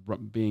from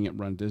being at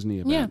RunDisney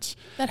events.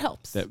 Yeah, that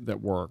helps.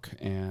 That work.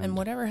 And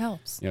whatever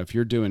helps. If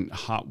you're doing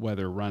hot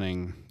weather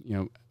running,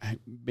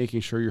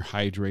 making sure you're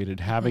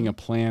hydrated, having a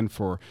plan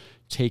for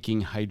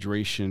taking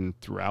hydration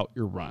throughout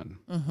your run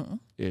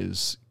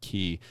is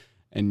key.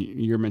 And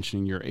you're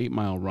mentioning your 8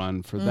 mile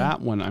run. For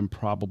that one, I'm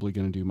probably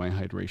going to do my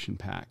hydration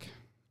pack.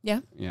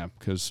 Yeah. Yeah,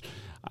 because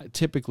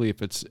typically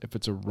if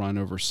it's a run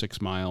over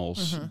 6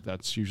 miles,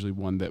 that's usually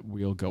one that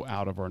we'll go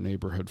out of our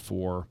neighborhood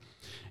for.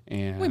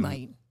 And We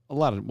might. a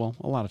lot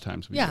of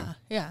times we do.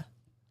 Yeah.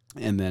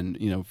 And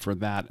then, for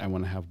that, I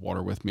want to have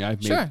water with me.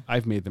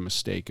 I've made the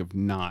mistake of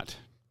not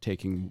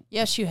taking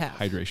Yes, you have.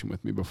 hydration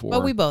with me before.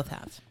 But we both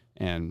have.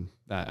 And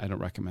that I don't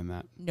recommend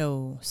that.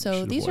 No.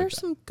 So these avoid are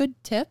some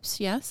good tips,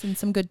 yes, and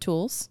some good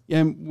tools.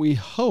 And we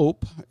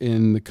hope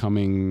in the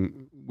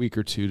coming week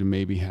or two to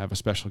maybe have a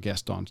special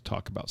guest on to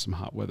talk about some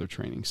hot weather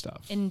training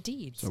stuff.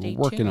 Indeed. So Stay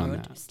we're working tuned. on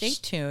that. Stay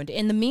tuned.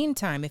 In the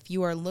meantime, if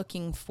you are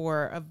looking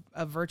for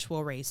a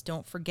virtual race,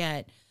 don't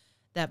forget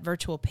that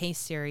Virtual Pace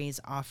Series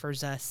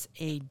offers us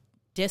a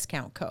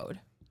discount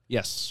code.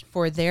 Yes.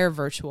 For their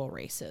virtual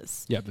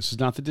races. Yeah, this is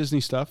not the Disney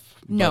stuff.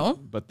 No.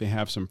 But they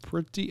have some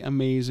pretty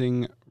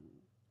amazing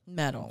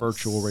medals.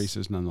 Virtual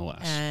races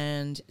nonetheless.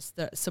 And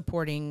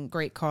supporting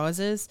great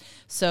causes.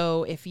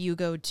 So if you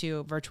go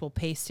to Virtual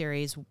Pace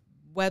Series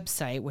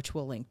website, which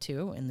we'll link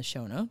to in the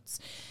show notes,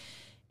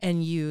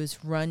 and use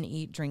Run,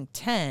 Eat, Drink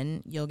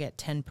 10, you'll get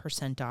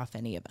 10% off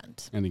any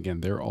event. And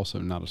again, they're also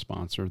not a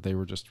sponsor. They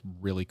were just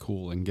really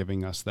cool in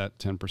giving us that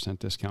 10%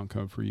 discount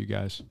code for you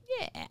guys.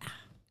 Yeah.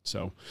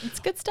 So it's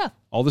good stuff.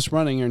 All this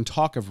running and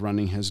talk of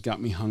running has got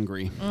me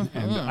hungry.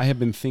 And I have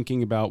been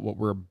thinking about what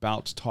we're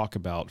about to talk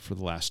about for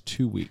the last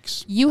 2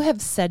 weeks. You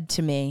have said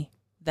to me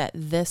that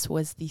this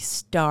was the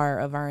star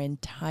of our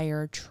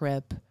entire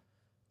trip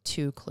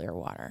to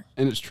Clearwater.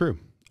 And it's true.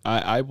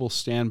 I will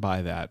stand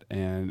by that.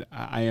 And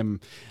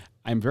I'm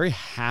very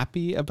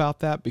happy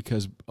about that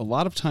because a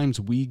lot of times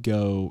we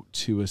go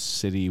to a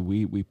city,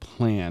 we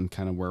plan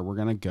kind of where we're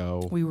going to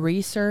go. We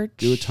research.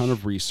 Do a ton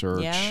of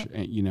research, yeah.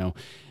 And,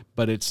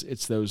 but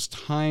it's those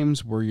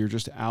times where you're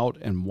just out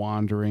and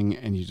wandering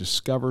and you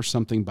discover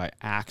something by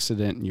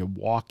accident and you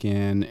walk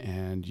in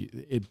and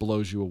it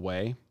blows you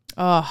away.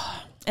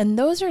 Oh, and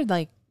those are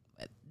like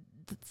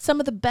some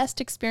of the best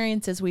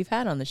experiences we've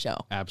had on the show.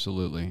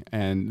 Absolutely.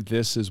 And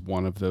this is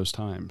one of those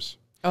times.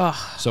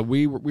 Oh. So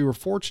we were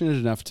fortunate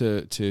enough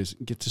to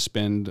get to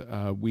spend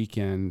a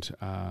weekend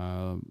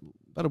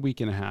about a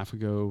week and a half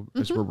ago,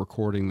 as we're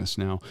recording this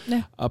now,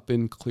 up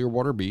in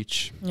Clearwater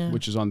Beach,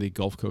 which is on the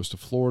Gulf Coast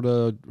of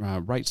Florida,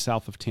 right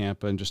south of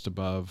Tampa and just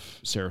above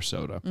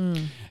Sarasota.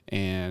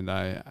 And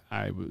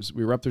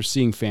we were up there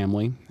seeing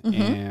family,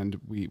 and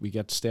we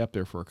got to stay up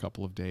there for a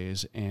couple of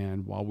days.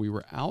 And while we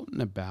were out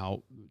and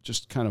about,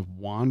 just kind of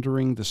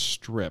wandering the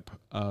strip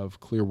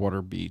of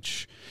Clearwater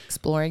Beach,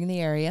 exploring the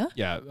area.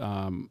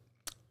 Yeah.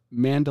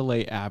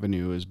 Mandalay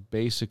Avenue is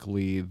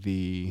basically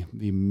the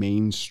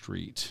main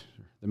street,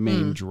 the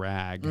main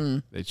drag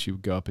that you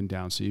go up and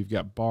down. So you've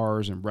got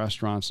bars and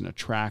restaurants and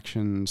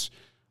attractions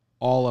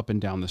all up and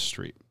down the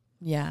street.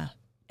 Yeah.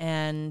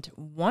 And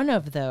one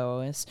of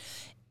those,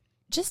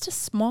 just a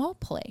small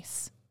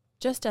place,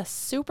 just a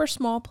super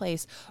small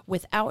place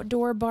with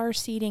outdoor bar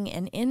seating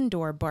and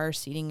indoor bar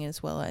seating,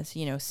 as well as,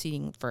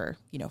 seating for,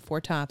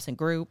 four tops and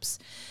groups.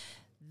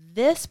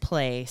 This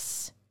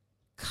place,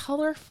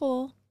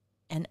 colorful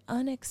and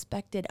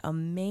unexpected,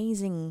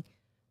 amazing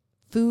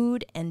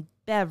food and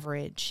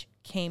beverage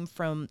came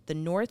from the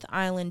North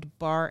Island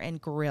Bar and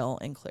Grill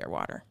in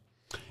Clearwater.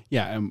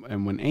 Yeah,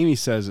 and when Amy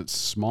says it's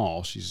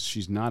small,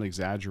 she's not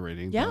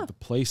exaggerating. Yeah. The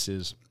place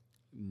is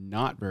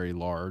not very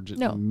large.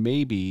 No. It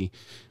maybe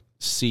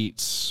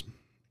seats,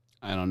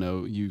 I don't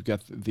know, you've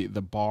got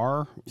the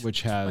bar,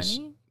 which has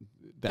 20,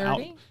 the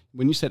 30?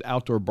 When you said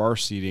outdoor bar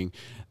seating,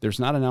 there's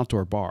not an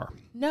outdoor bar.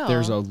 No.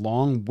 There's a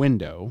long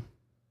window,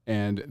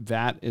 and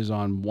that is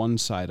on one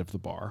side of the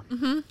bar.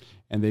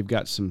 And they've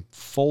got some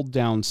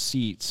fold-down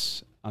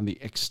seats on the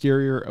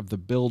exterior of the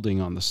building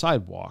on the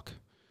sidewalk.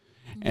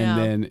 And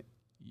then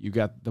you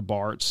got the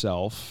bar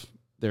itself.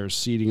 There's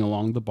seating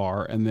along the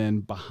bar, and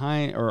then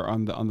behind or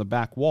on the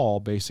back wall,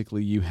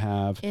 basically you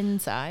have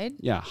inside.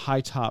 Yeah,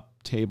 high top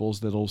tables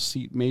that'll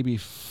seat maybe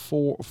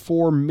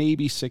four,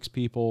 maybe six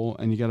people,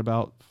 and you got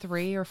about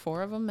 3 or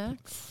 4 of them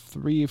max.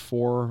 3 or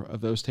 4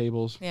 of those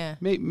tables. Yeah,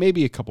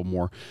 maybe a couple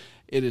more.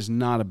 It is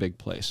not a big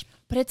place,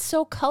 but it's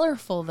so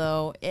colorful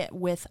though.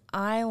 With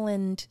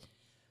island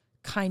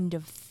kind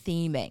of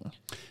theming.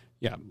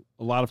 Yeah,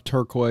 a lot of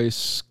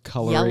turquoise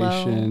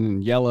coloration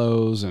and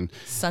yellows and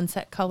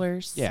sunset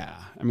colors. Yeah,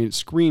 I mean, it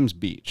screams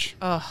beach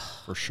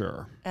for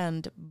sure.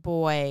 And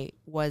boy,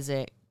 was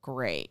it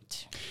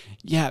great.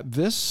 Yeah,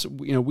 this,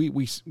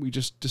 we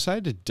just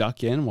decided to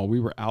duck in while we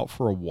were out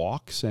for a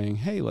walk, saying,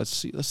 "Hey, let's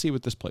see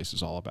what this place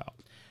is all about."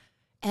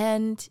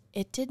 And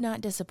it did not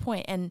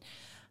disappoint. And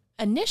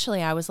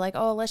initially, I was like,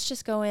 "Oh, let's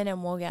just go in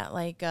and we'll get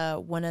like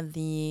one of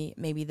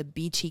maybe the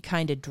beachy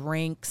kind of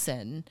drinks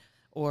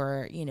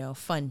or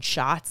fun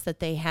shots that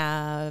they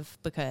have,"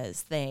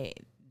 because they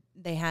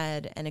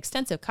had an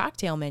extensive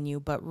cocktail menu.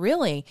 But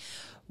really,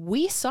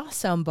 we saw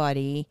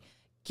somebody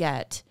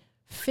get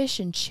fish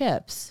and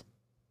chips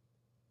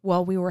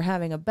while we were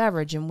having a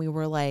beverage, and we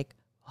were like,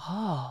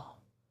 "Oh,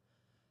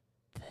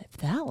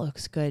 that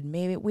looks good.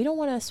 Maybe we don't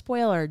want to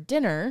spoil our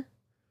dinner,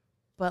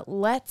 but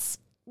let's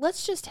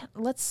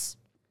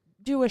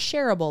do a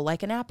shareable,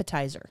 like an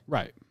appetizer.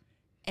 Right.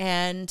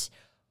 And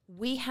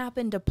we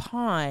happened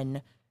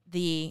upon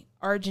the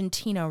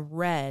Argentina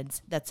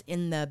Reds that's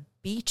in the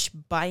beach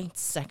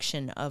bites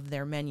section of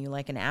their menu,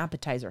 like an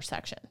appetizer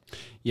section.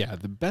 Yeah,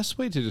 the best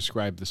way to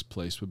describe this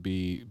place would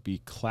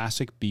be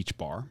classic beach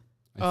bar,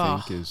 I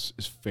think is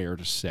fair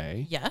to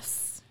say.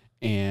 Yes.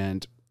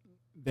 And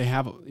they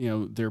have,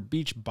 their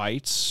beach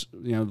bites,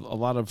 a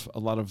lot of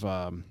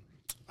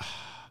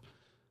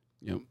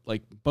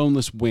like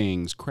boneless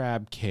wings,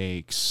 crab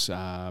cakes,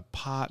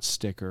 pot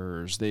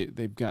stickers.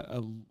 They've got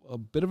a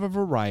bit of a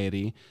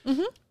variety.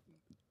 Mm-hmm.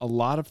 A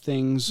lot of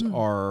things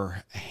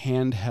are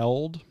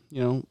handheld,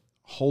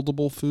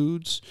 holdable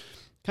foods,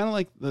 kind of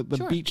like the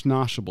Sure. beach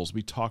noshables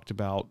we talked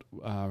about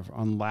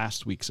on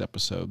last week's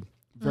episode.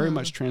 Very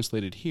much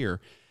translated here,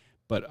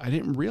 but I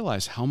didn't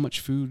realize how much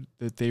food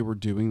that they were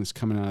doing that's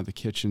coming out of the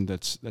kitchen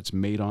that's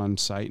made on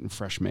site and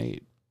fresh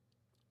made.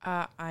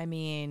 I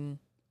mean,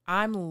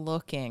 I'm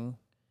looking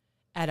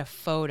at a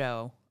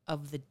photo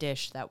of the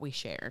dish that we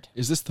shared.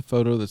 Is this the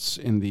photo that's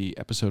in the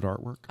episode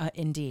artwork?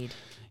 Indeed,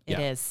 it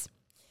Yeah. is.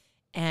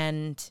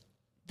 And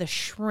the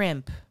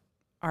shrimp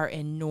are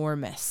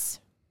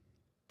enormous.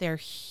 They're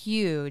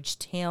huge,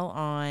 tail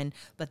on,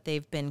 but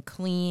they've been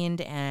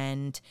cleaned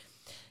and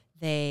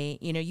they,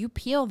 you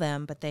peel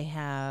them, but they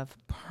have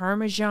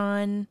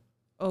Parmesan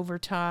over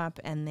top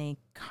and they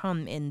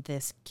come in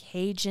this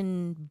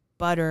Cajun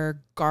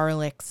butter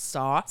garlic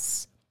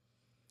sauce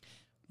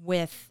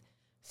with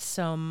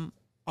some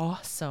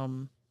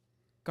awesome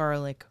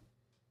garlic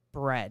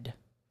bread.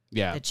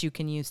 Yeah. That you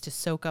can use to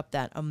soak up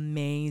that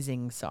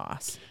amazing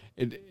sauce.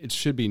 It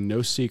should be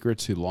no secret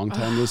to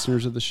longtime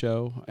listeners of the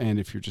show. And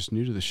if you're just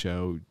new to the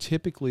show,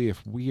 typically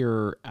if we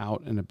are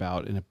out and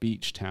about in a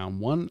beach town,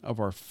 one of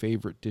our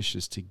favorite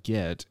dishes to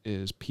get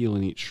is peel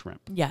and eat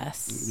shrimp.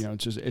 Yes.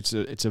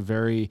 It's a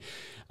very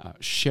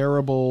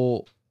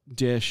shareable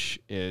dish.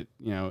 It's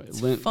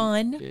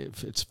fun.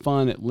 It's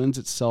fun. It lends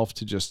itself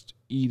to just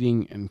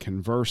eating and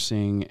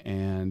conversing,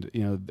 and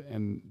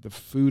and the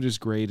food is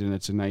great, and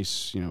it's a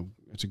nice,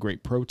 it's a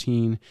great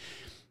protein.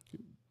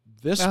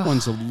 This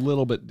one's a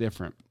little bit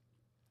different.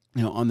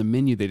 On the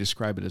menu they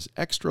describe it as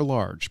extra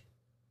large,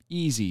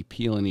 easy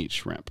peel and eat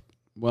shrimp.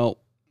 Well,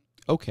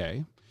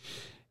 okay.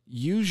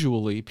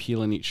 Usually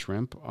peel and eat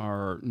shrimp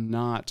are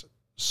not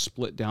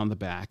split down the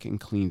back and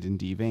cleaned and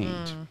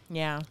deveined.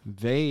 Yeah.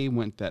 They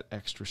went that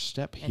extra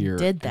step here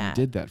and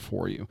did that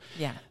for you.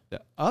 Yeah.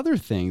 The other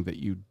thing that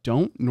you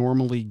don't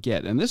normally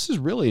get, and this is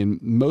really in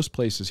most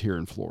places here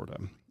in Florida,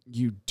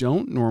 you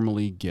don't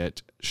normally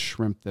get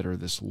shrimp that are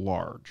this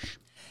large.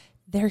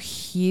 They're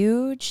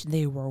huge.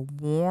 They were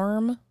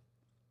warm.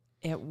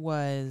 It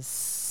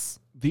was...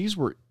 These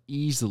were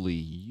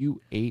easily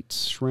U8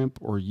 shrimp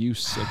or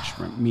U6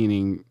 shrimp,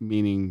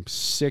 meaning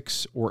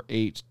 6 or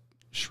 8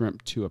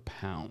 shrimp to a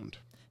pound.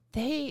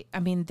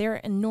 They're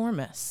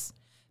enormous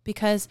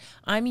because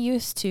I'm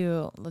used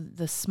to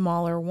the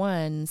smaller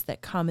ones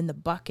that come in the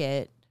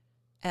bucket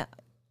at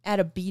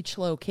a beach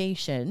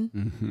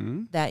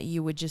location that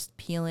you would just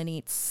peel and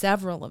eat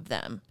several of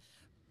them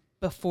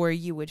before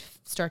you would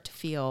start to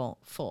feel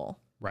full.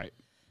 Right.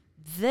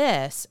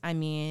 This,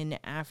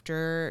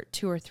 after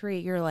 2 or 3,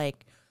 you're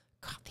like,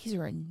 God, these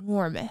are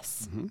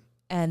enormous.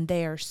 And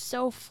they are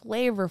so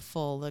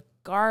flavorful. The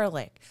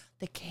garlic,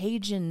 the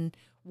Cajun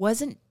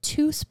wasn't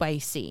too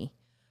spicy,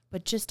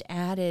 but just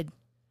added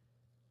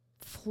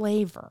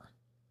flavor.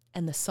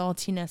 And the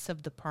saltiness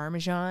of the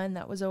Parmesan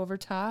that was over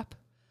top.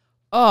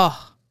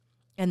 Oh,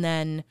 and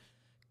then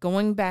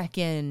going back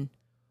in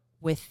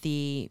with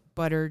the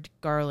buttered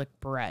garlic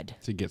bread.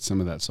 To get some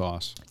of that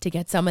sauce.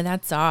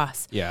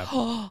 Yeah.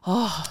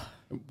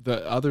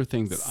 The other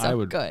thing that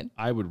So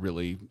I would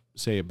really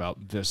say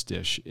about this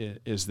dish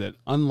is that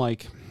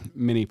unlike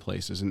many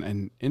places,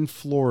 and in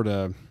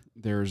Florida,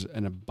 there's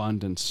an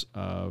abundance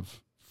of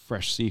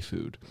fresh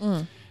seafood.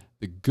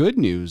 The good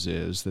news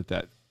is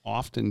that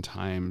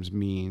oftentimes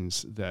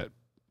means that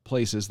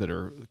places that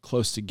are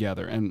close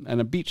together, and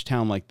a beach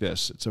town like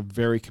this, it's a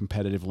very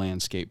competitive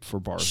landscape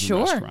for bars and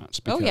restaurants.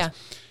 Because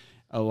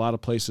a lot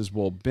of places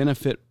will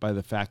benefit by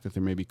the fact that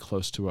they're maybe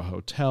close to a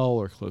hotel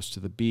or close to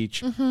the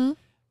beach.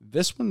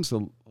 This one's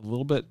a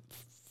little bit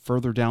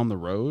further down the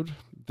road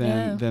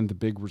than the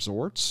big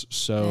resorts.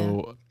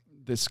 So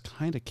this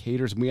kind of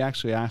caters. And we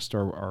actually asked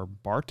our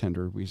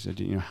bartender, we said,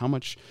 how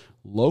much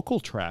local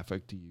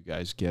traffic do you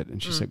guys get?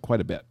 And she said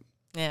quite a bit.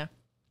 Yeah.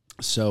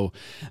 So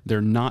they're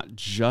not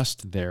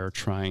just there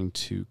trying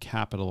to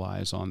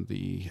capitalize on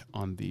the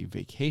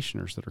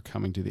vacationers that are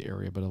coming to the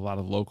area, but a lot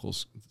of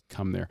locals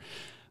come there.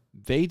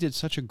 They did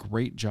such a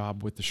great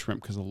job with the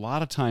shrimp because a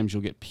lot of times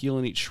you'll get peel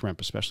and eat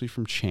shrimp, especially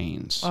from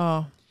chains.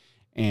 Oh.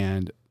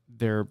 And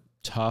they're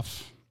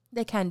tough.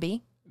 They can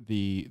be.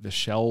 The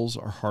shells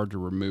are hard to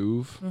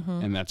remove,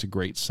 and that's a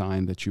great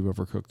sign that you've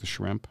overcooked the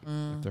shrimp.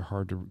 If they're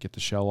hard to get the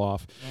shell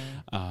off,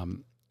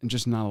 and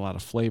just not a lot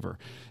of flavor.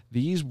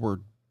 These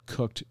were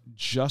cooked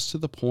just to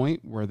the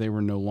point where they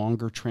were no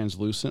longer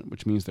translucent,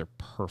 which means they're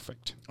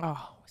perfect.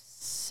 Oh,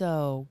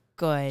 so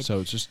good. So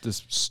it's just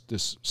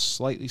this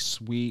slightly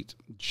sweet,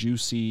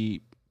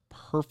 juicy,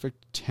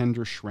 perfect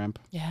tender shrimp.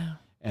 Yeah.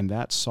 And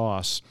that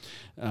sauce,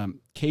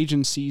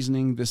 Cajun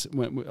seasoning.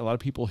 When a lot of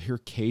people hear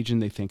Cajun,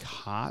 they think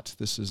hot.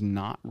 This is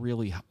not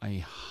really a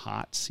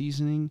hot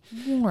seasoning.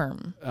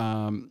 Warm.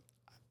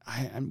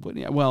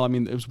 It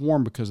was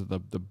warm because of the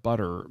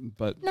butter,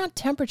 but Not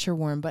temperature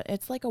warm, but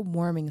it's like a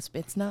warming.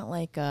 It's not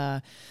like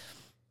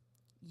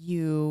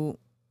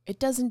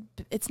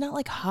it's not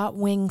like hot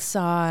wing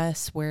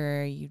sauce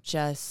where you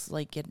just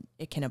like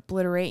it can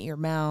obliterate your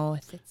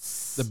mouth.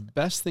 It's the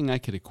best thing I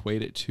could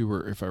equate it to,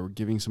 or if I were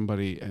giving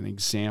somebody an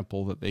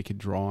example that they could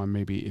draw on,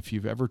 maybe if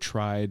you've ever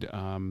tried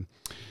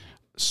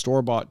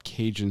store-bought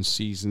Cajun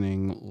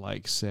seasoning,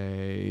 like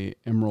say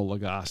Emeril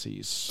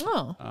Lagasse's.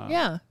 Oh,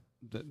 yeah.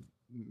 The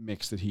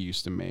mix that he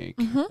used to make,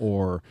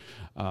 or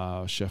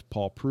Chef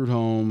Paul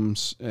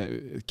Prudhomme's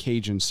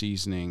Cajun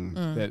seasoning.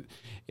 That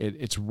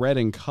it's red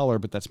in color,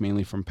 but that's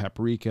mainly from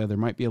paprika. There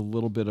might be a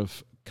little bit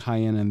of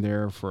cayenne in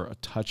there for a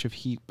touch of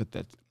heat, but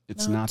that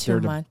it's not there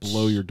to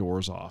blow your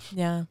doors off.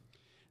 Yeah.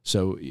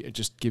 So it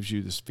just gives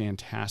you this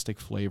fantastic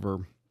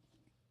flavor.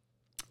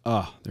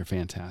 They're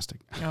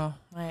fantastic. Oh,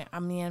 I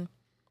mean,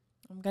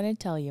 I'm going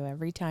to tell you,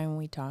 every time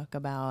we talk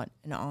about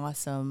an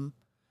awesome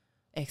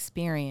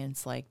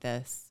experience like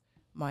this,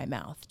 my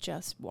mouth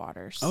just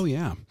waters. Oh,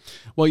 yeah.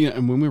 Well,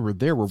 and when we were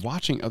there, we're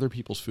watching other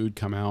people's food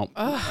come out.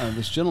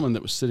 This gentleman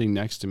that was sitting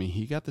next to me,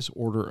 he got this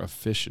order of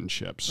fish and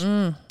chips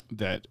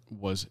that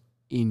was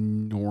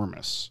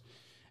enormous.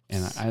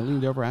 And I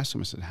leaned over, asked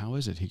him, I said, how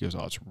is it? He goes,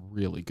 it's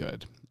really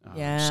good.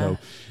 So,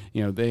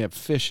 they have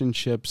fish and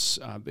chips.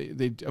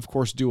 They, of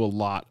course, do a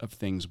lot of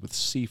things with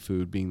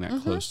seafood being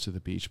that close to the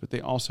beach, but they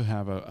also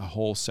have a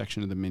whole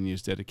section of the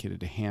menus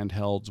dedicated to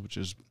handhelds, which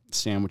is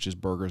sandwiches,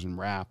 burgers, and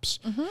wraps.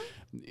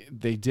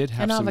 They did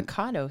have an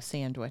avocado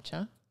sandwich,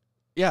 huh?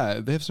 Yeah,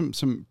 they have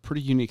some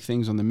pretty unique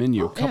things on the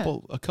menu.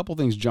 A couple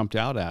things jumped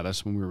out at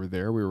us when we were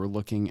there. We were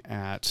looking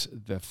at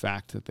the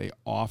fact that they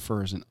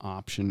offer as an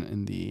option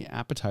in the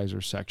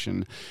appetizer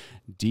section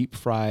deep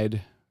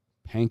fried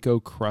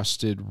panko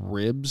crusted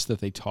ribs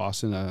that they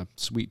toss in a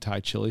sweet Thai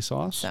chili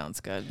sauce. Sounds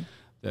good.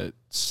 That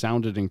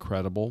sounded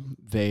incredible.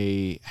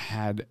 They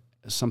had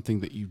something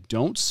that you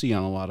don't see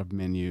on a lot of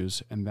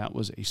menus, and that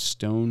was a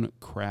stone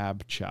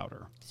crab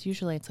chowder.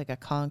 Usually it's like a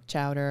conch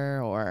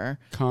chowder or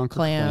conch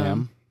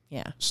clam.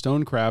 Yeah.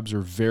 Stone crabs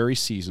are very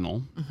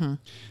seasonal,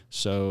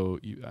 so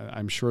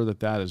I'm sure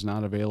that is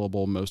not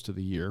available most of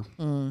the year.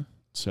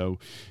 So,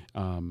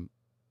 to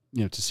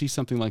see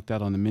something like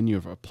that on the menu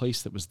of a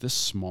place that was this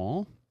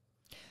small,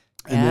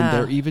 and then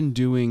they're even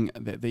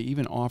they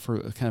even offer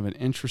a kind of an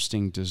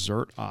interesting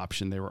dessert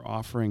option. They were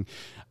offering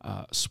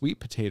sweet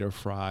potato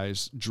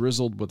fries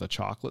drizzled with a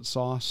chocolate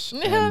sauce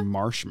and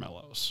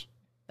marshmallows.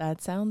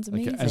 That sounds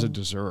amazing. As a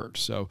dessert.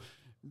 So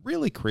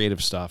really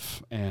creative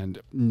stuff, and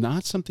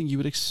not something you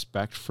would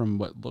expect from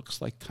what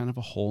looks like kind of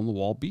a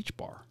hole-in-the-wall beach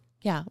bar.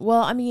 Yeah.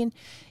 Well, I mean,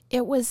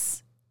 it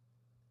was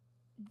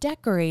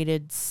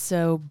decorated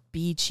so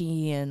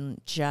beachy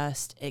and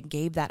it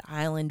gave that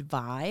island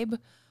vibe,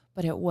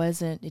 but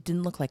it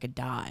didn't look like a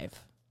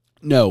dive.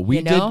 No,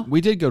 we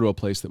did go to a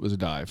place that was a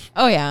dive.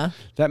 Oh, yeah.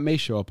 That may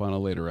show up on a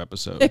later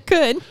episode. It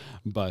could.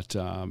 But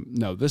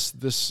no, this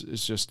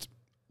is just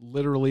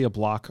literally a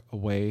block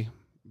away,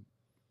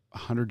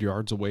 100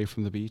 yards away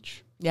from the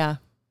beach. Yeah.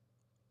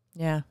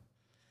 Yeah.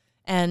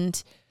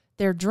 And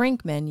their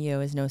drink menu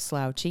is no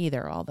slouch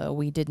either, although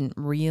we didn't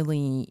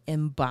really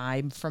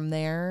imbibe from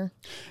there.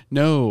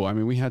 No, I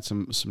mean, we had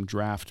some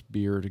draft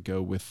beer to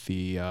go with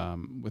the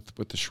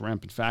with the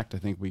shrimp. In fact, I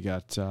think we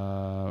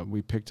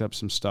picked up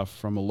some stuff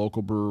from a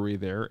local brewery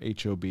there,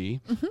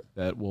 HOB,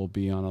 that will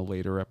be on a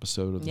later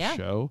episode of the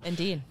show.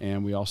 Indeed.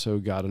 And we also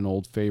got an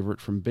old favorite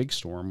from Big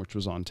Storm, which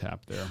was on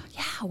tap there.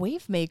 Yeah,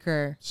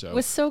 Wavemaker. So it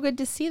was so good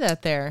to see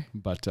that there.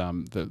 But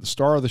the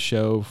star of the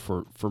show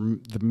for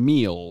the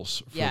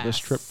meals for this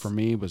trip for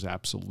me was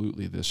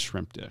absolutely this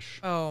shrimp dish.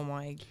 Oh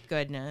my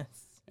goodness.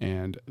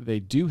 And they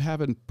do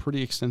have a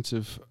pretty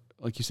extensive,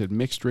 like you said,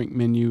 mixed drink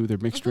menu. Their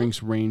mixed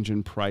drinks range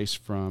in price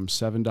from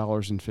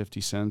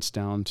 $7.50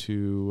 down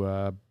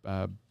to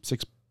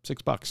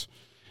 $6.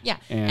 Yeah.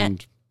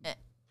 And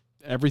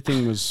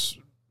everything was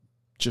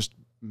just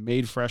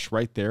made fresh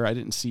right there. I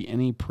didn't see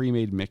any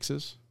pre-made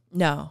mixes.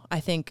 No, I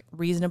think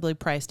reasonably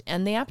priced.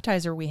 And the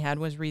appetizer we had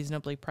was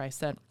reasonably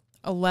priced at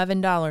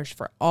 $11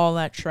 for all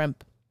that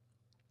shrimp.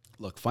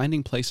 Look,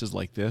 finding places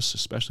like this,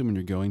 especially when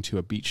you're going to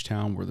a beach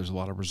town where there's a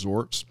lot of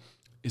resorts,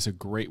 is a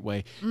great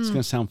way. It's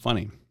going to sound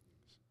funny.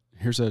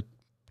 Here's a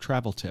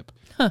travel tip.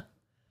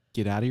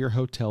 Get out of your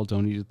hotel.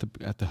 Don't eat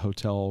at the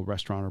hotel,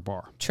 restaurant, or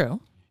bar.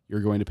 True. You're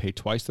going to pay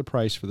twice the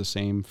price for the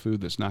same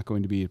food that's not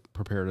going to be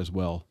prepared as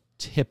well,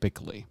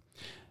 typically.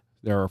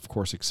 There are, of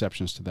course,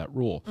 exceptions to that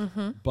rule.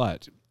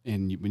 But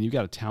when you've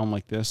got a town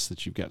like this,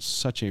 that you've got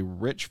such a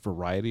rich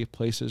variety of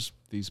places,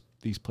 these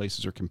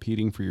places are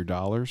competing for your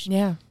dollars.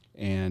 Yeah.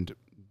 And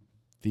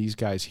these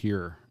guys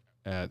here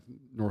at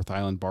North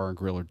Island Bar and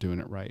Grill are doing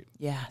it right.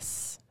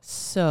 Yes.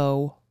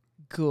 So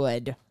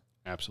good.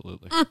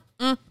 Absolutely.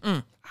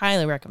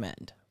 Highly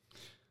recommend.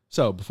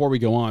 So before we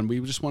go on,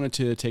 we just wanted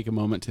to take a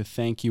moment to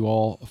thank you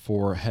all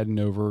for heading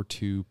over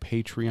to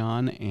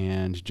Patreon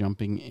and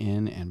jumping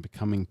in and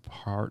becoming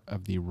part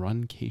of the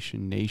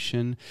Runcation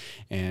Nation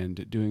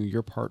and doing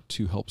your part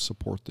to help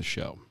support the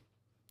show.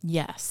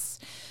 Yes.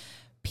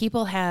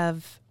 People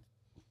have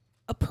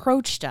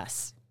approached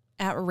us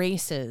at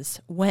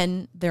races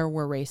when there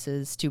were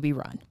races to be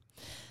run.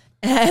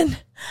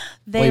 And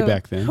way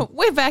back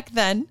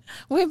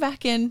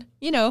in,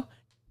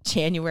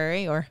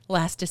 January or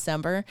last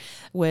December,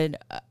 would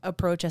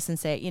approach us and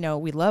say,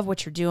 we love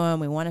what you're doing.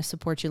 We want to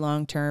support you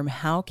long term.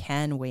 How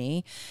can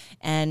we?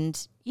 And,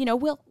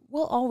 we'll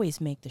always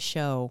make the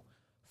show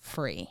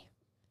free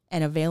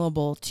and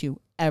available to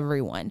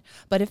everyone.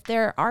 But if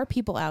there are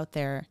people out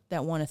there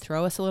that want to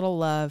throw us a little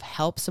love,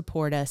 help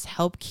support us,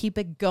 help keep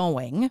it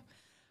going,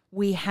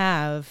 we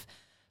have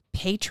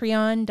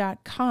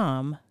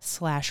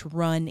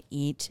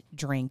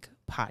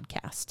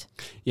patreon.com/runeatdrinkpodcast.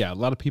 Yeah, a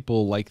lot of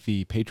people like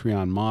the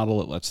Patreon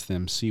model. It lets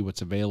them see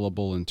what's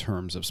available in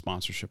terms of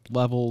sponsorship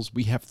levels.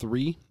 We have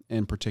 3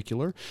 in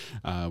particular.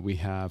 We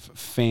have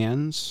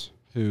fans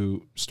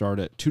who start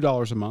at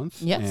 $2 a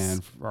month. Yes.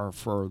 And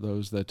for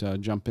those that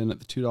jump in at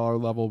the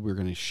 $2 level, we're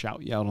going to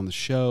shout you out on the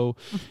show.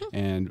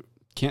 And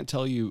can't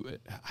tell you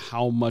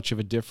how much of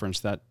a difference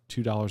that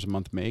 $2 a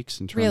month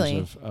makes in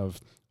terms of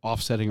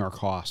offsetting our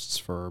costs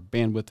for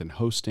bandwidth and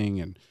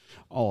hosting and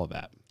all of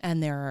that.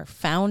 And there are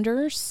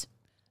founders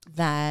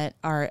that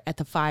are at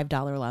the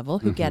 $5 level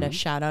who get a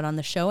shout out on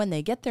the show, and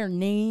they get their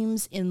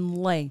names in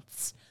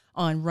lights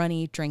on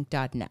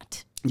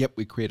runeatdrink.net. Yep,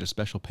 we create a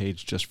special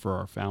page just for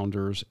our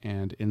founders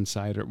and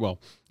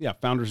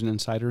founders and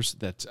insiders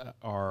that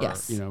are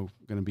going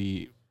to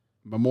be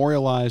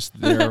memorialized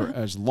there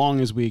as long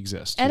as we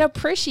exist. And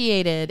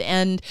appreciated.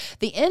 And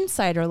the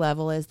insider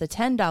level is the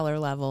 $10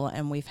 level,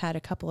 and we've had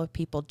a couple of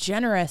people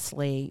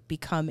generously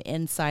become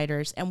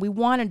insiders, and we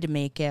wanted to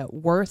make it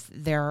worth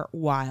their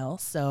while.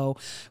 So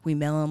we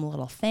mail them a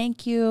little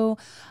thank you,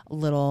 a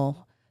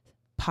little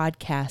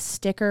podcast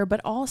sticker, but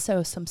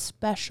also some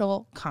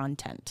special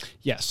content.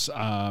 Yes.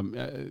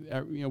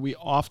 We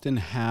often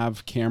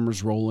have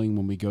cameras rolling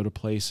when we go to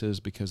places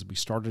because we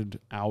started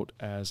out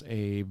as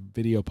a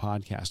video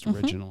podcast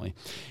originally.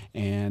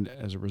 And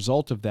as a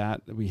result of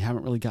that, we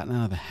haven't really gotten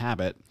out of the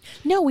habit.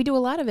 No, we do a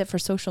lot of it for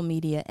social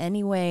media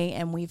anyway,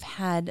 and we've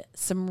had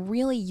some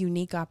really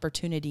unique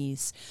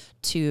opportunities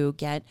to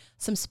get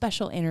some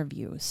special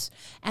interviews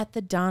at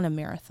the Donna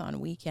Marathon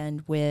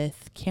weekend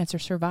with cancer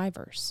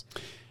survivors.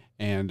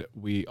 And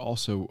we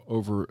also,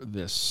 over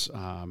this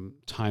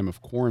time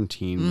of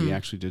quarantine, we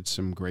actually did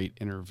some great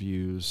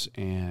interviews,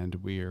 and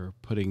we are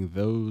putting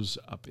those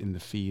up in the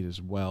feed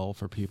as well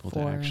for people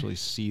to actually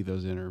see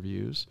those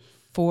interviews.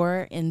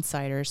 For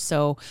insiders.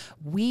 So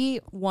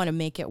we want to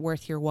make it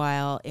worth your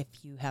while. If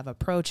you have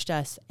approached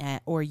us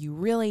or you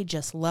really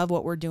just love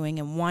what we're doing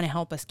and want to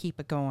help us keep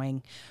it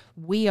going,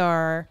 we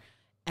are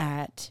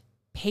at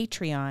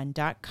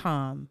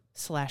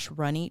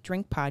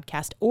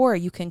patreon.com/runeatdrinkpodcast, or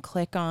you can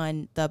click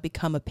on the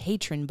become a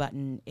patron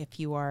button if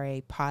you are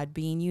a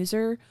Podbean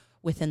user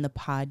within the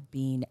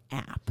Podbean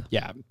app.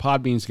 Yeah,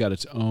 Podbean's got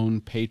its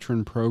own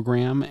patron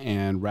program,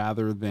 and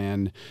rather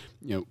than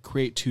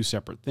create 2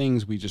 separate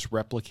things, we just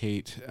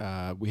replicate.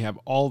 We have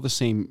all the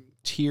same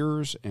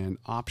tiers and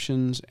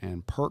options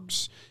and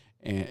perks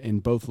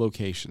in both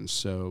locations.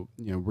 So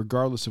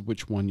regardless of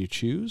which one you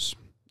choose,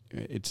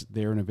 it's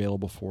there and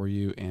available for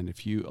you. And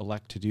if you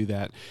elect to do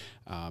that,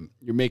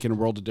 you're making a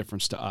world of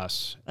difference to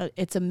us.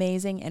 It's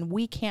amazing. And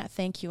we can't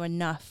thank you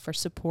enough for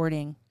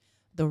supporting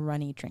the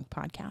Run Eat Drink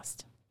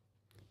podcast.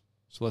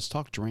 So let's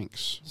talk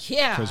drinks.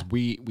 Yeah. Because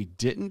we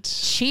didn't.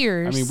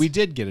 Cheers. I mean, we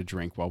did get a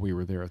drink while we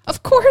were there.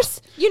 Of course.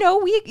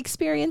 We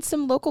experienced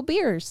some local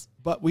beers.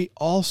 But we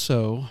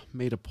also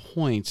made a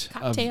point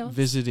of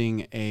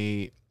visiting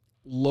a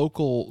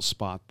local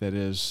spot that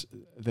is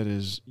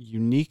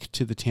unique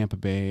to the Tampa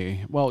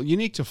Bay. Well,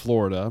 unique to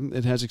Florida.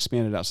 It has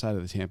expanded outside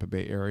of the Tampa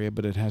Bay area,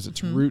 but it has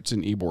its roots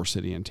in Ybor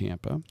City in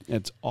Tampa.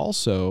 It's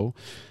also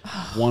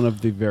one of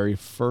the very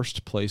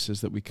first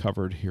places that we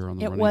covered here on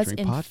the Run Eat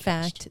Drink podcast. It was, in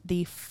fact,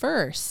 the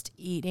first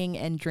eating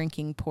and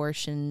drinking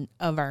portion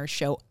of our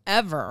show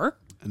ever.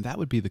 And that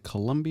would be the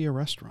Columbia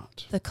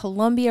Restaurant. The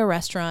Columbia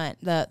Restaurant.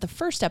 The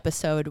first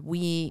episode,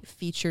 we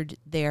featured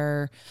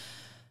their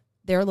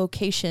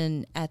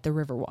location at the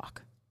Riverwalk,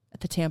 at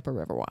the Tampa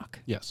Riverwalk.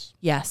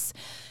 Yes.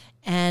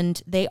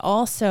 And they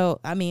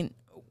also,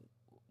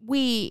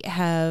 we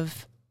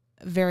have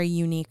very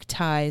unique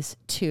ties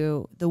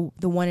to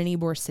the one in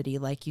Ybor City,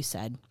 like you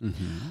said.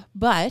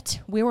 But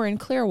we were in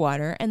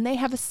Clearwater, and they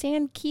have a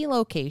Sand Key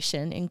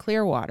location in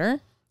Clearwater.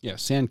 Yeah,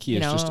 Sand Key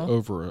is just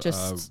over a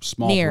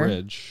small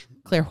bridge.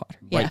 Clearwater.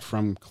 Right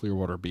from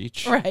Clearwater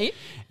Beach. Right.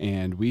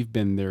 And we've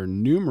been there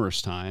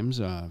numerous times.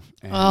 And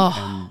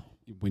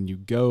when you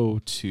go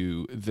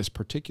to this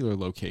particular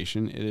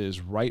location, it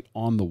is right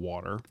on the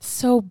water.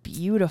 So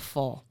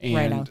beautiful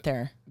right out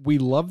there. We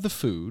love the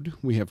food.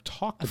 We have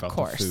talked about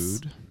the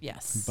food.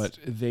 Yes. But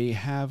they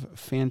have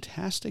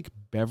fantastic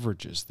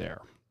beverages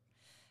there.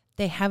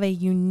 They have a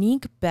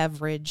unique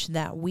beverage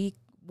that we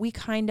we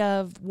kind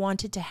of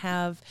wanted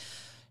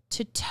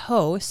to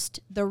toast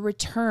the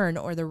return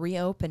or the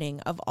reopening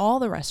of all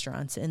the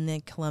restaurants in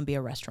the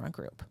Columbia Restaurant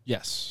Group.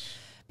 Yes.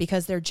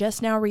 Because they're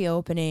just now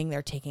reopening.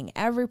 They're taking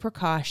every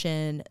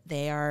precaution.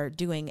 They are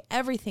doing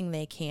everything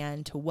they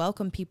can to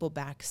welcome people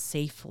back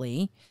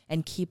safely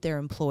and keep their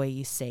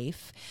employees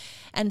safe.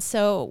 And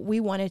so we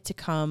wanted to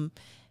come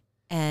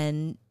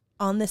and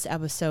on this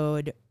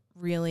episode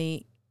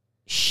really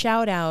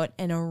shout out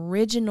an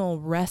original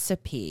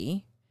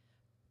recipe,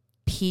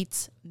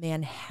 Pete's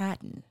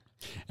Manhattan.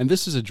 And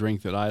this is a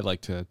drink that I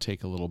like to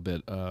take a little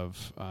bit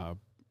of, I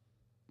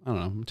don't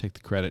know, I'm going to take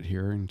the credit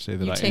here and say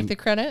that You take the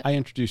credit? I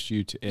introduced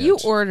you to it. You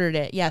ordered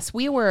it. Yes,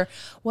 we were,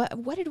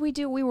 what did we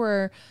do? We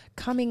were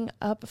coming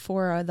up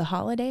for the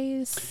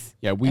holidays.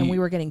 Yeah, and we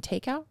were getting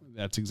takeout.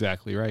 That's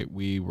exactly right.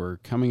 We were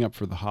coming up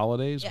for the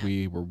holidays. Yeah.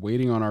 We were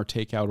waiting on our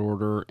takeout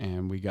order,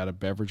 and we got a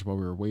beverage while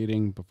we were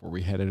waiting before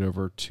we headed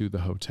over to the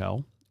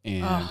hotel.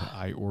 And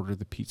I ordered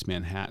the Pete's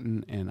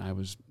Manhattan, and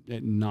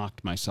it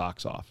knocked my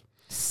socks off.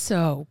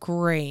 So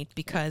great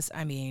because,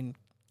 I mean...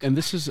 And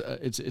this is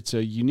it's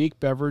a unique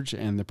beverage,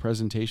 and the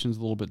presentation's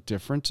a little bit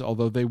different.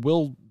 Although they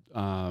will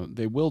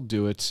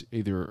do it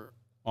either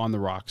on the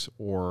rocks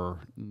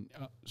or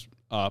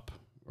up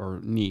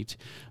or neat.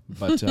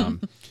 But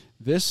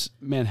this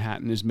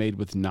Manhattan is made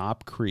with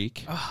Knob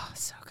Creek. Oh,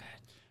 so good.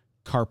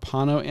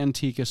 Carpano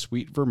Antica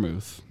Sweet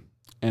Vermouth,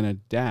 and a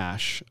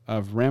dash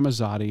of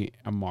Ramazzotti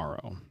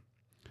Amaro.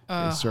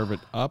 They serve it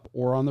up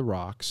or on the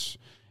rocks,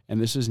 and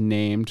this is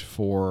named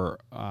for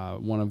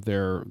one of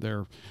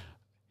their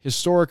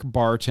historic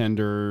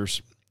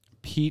bartenders,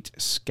 Pete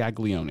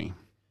Scaglione.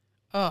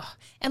 Oh,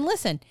 and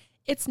listen,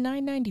 it's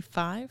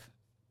 $9.95.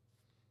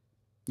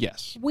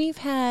 Yes, We've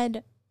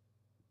had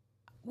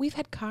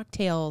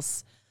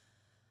cocktails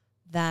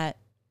that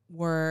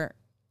were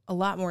a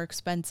lot more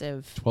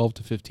expensive. $12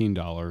 to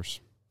 $15.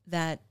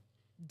 That,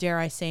 dare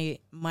I say,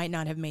 might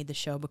not have made the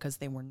show because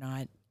they were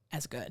not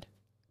as good.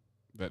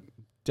 That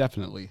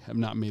definitely have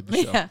not made the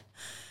show. Yeah,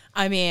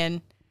 I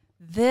mean,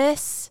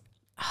 this.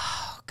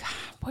 Oh God,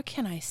 what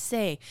can I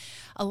say?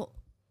 A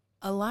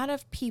lot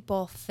of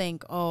people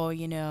think,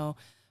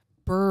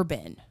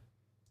 bourbon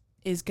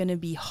is going to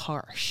be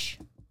harsh.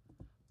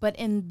 But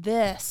in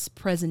this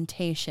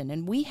presentation,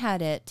 and we've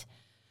had it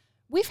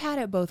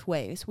both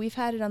ways. We've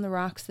had it on the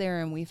rocks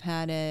there, and we've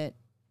had it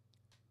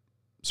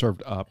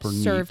served up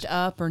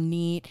or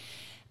neat.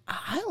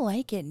 I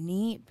like it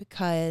neat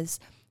because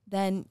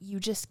then you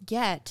just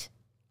get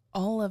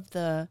all of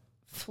the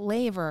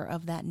flavor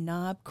of that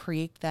Knob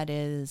Creek that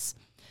is...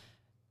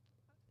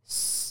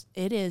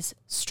 It is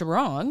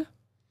strong,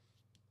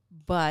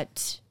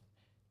 but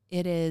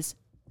it is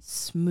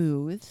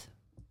smooth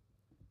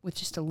with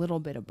just a little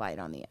bit of bite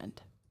on the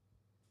end.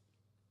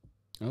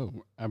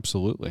 Oh,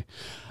 absolutely.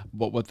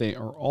 But what they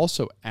are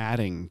also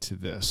adding to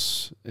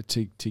this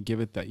to give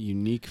it that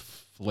unique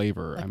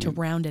flavor. To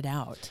round it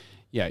out.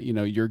 Yeah,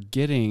 you're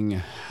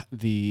getting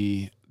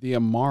the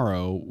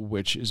Amaro,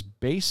 which is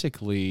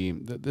basically,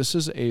 this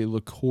is a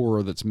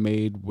liqueur that's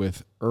made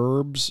with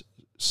herbs,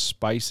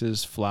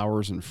 spices,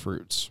 flowers, and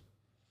fruits.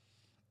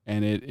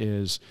 And it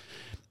is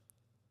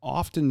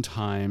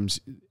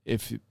oftentimes,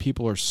 if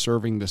people are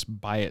serving this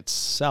by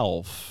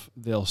itself,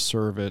 they'll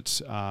serve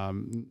it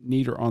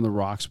neat or on the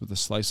rocks with a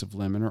slice of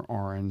lemon or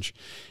orange,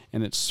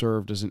 and it's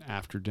served as an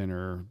after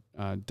dinner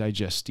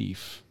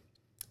digestif.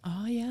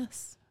 Oh,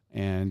 yes.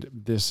 And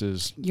this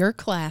is... You're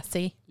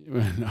classy.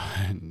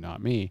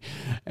 Not me.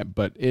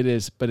 But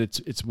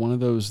it's one of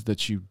those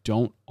that you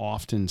don't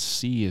often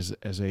see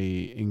as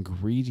a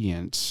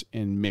ingredient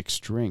in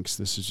mixed drinks.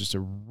 This is just a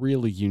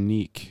really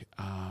unique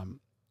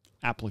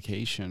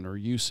application or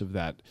use of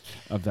that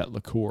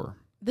liqueur.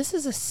 This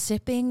is a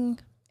sipping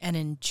and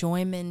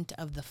enjoyment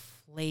of the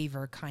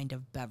flavor kind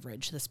of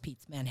beverage, this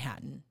Pete's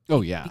Manhattan.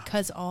 Oh, yeah.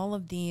 Because all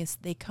of these,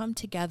 they come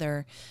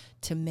together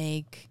to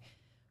make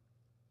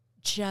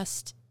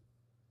just...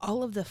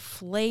 all of the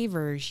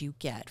flavors you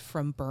get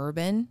from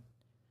bourbon,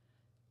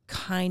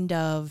 kind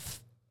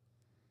of,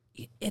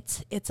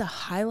 it's a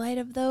highlight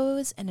of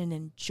those and an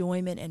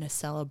enjoyment and a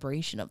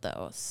celebration of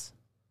those.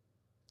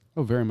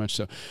 Oh, very much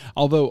so.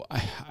 Although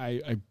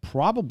I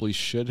probably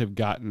should have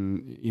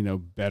gotten,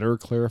 better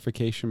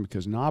clarification,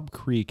 because Knob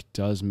Creek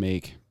does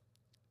make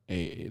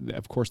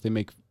of course they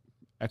make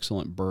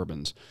excellent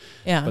bourbons.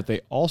 Yeah. But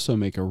they also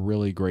make a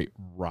really great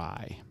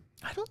rye.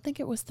 I don't think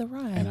it was the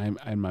rye. And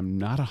I'm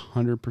not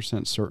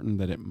 100% certain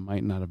that it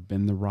might not have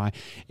been the rye.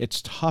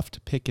 It's tough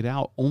to pick it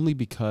out only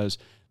because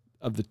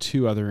of the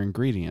two other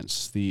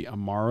ingredients, the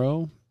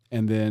Amaro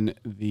and then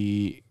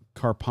the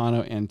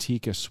Carpano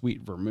Antica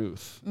Sweet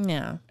Vermouth.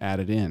 Yeah.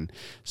 Added in.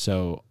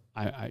 So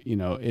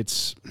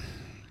it's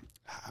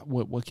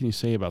what can you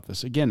say about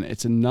this? Again,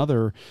 it's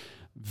another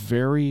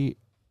very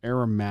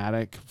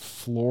aromatic,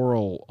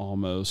 floral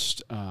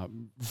almost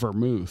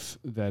vermouth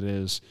that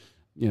is,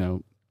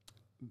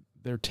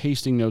 their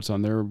tasting notes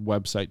on their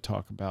website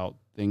talk about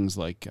things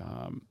like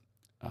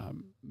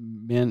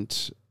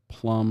mint,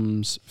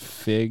 plums,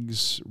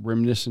 figs,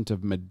 reminiscent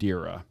of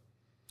Madeira.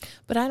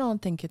 But I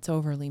don't think it's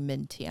overly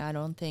minty. I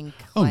don't think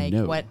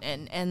no. what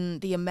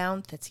and the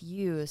amount that's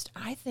used.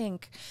 I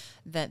think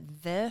that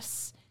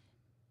these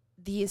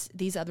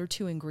other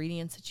two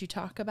ingredients that you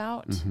talk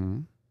about,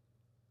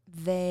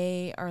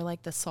 they are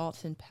like the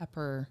salt and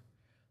pepper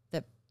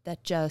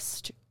that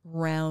just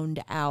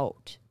round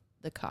out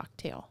the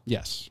cocktail.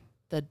 Yes.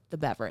 The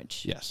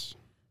beverage. Yes.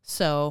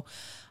 So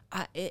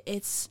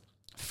it's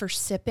for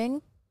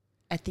sipping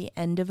at the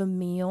end of a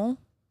meal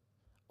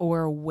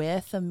or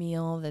with a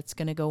meal that's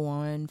going to go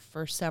on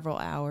for several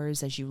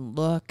hours as you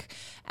look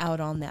out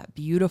on that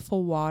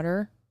beautiful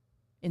water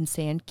in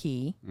Sand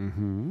Key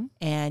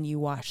and you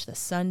watch the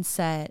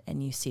sunset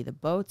and you see the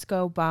boats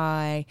go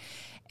by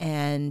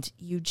and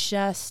you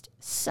just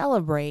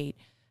celebrate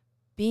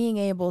being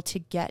able to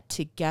get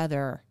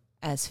together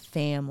as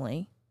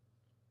family.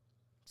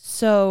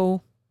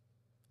 So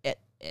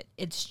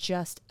it's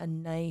just a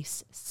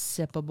nice,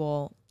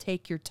 sippable,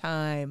 take your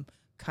time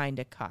kind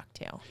of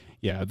cocktail.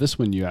 Yeah, this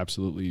one you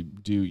absolutely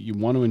do. You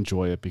want to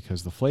enjoy it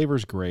because the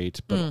flavor's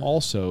great, but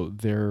also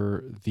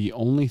the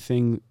only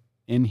thing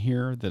in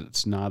here that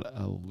it's not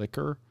a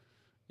liquor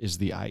is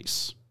the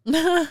ice.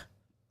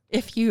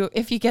 If you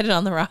get it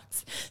on the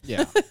rocks.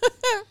 Yeah.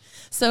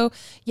 So,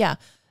 yeah,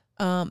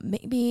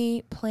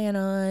 maybe plan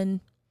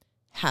on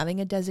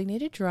having a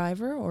designated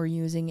driver or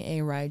using a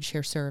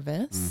rideshare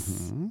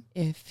service.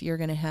 If you're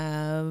going to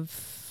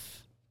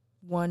have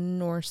one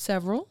or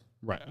several.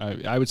 Right.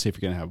 I would say if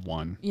you're going to have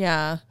one.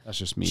 Yeah. That's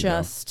just me.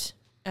 Just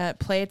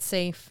play it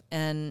safe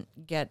and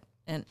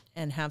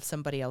and have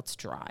somebody else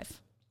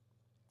drive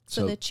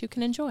so that you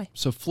can enjoy.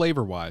 So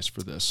flavor-wise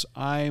for this,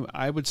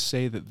 I would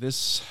say that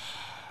this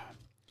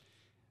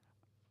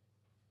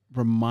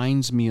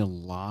reminds me a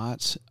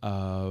lot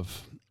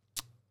of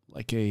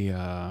like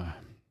a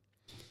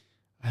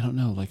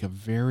like a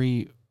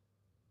very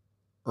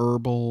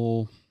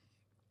herbal,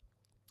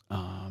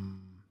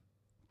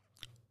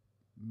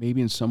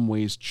 maybe in some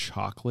ways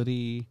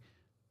chocolatey,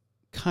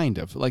 kind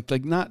of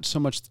like not so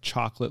much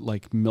chocolate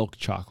like milk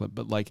chocolate,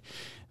 but like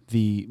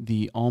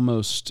the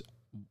almost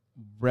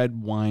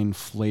red wine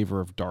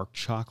flavor of dark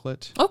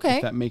chocolate. Okay.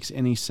 If that makes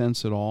any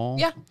sense at all.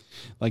 Yeah.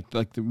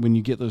 When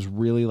you get those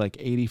really like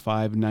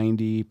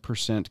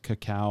 85-90%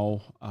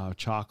 cacao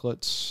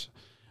chocolates,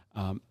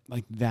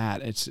 like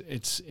that,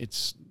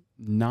 it's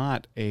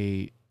not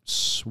a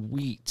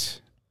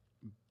sweet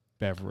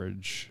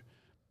beverage,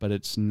 but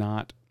it's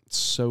not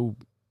so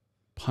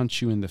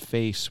punch you in the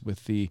face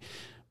with the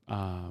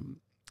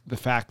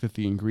fact that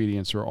the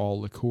ingredients are all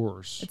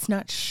liqueurs. It's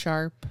not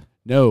sharp.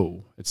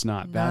 No, it's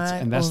not. That's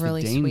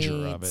the danger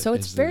sweet. of it. So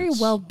it's very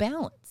well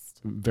balanced.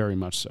 Very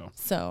much so.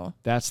 So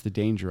that's the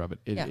danger of it.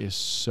 It is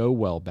so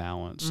well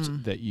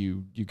balanced that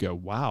you go,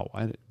 wow,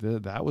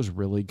 that was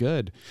really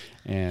good.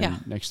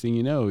 And next thing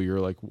you know, you're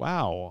like,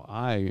 wow,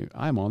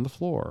 I'm on the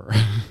floor.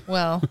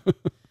 Well,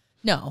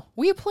 no,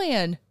 we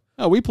planned.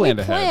 Oh, we planned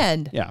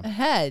ahead.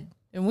 Ahead,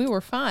 and we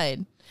were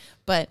fine.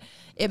 But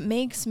it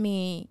makes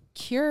me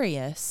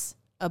curious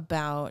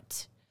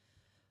about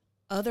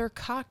other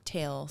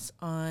cocktails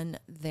on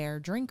their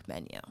drink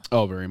menu.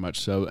 Oh, very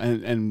much so.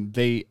 And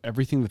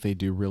everything that they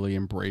do really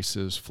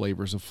embraces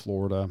flavors of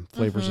Florida,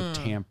 flavors of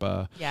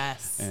Tampa.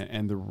 Yes.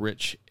 And the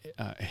rich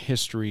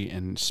history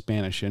and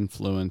Spanish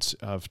influence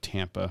of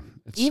Tampa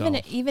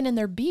itself. Even in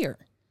their beer.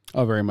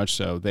 Oh, very much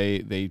so.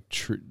 They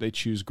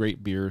choose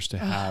great beers to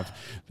have.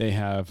 They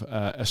have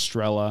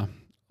Estrella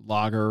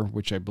Lager,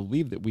 which I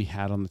believe that we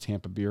had on the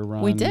Tampa Beer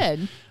Run. We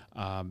did.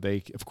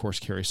 They, of course,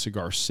 carry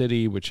Cigar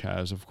City, which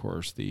has, of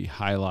course, the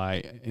High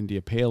Life India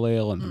Pale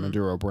Ale and the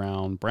Maduro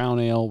Brown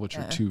Ale, which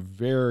are two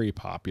very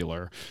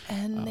popular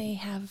and they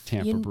have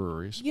Tampa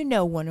breweries. You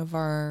know, one of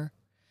our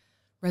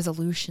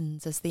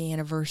resolutions as the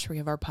anniversary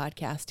of our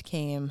podcast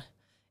came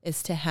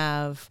is to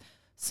have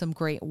some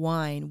great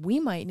wine. We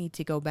might need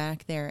to go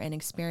back there and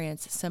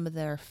experience some of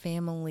their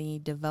family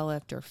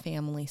developed or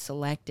family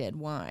selected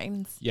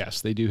wines.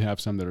 Yes, they do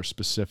have some that are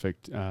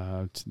specific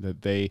that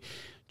they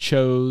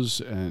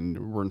chose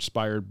and were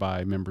inspired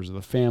by members of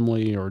the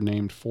family or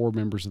named for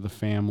members of the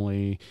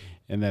family,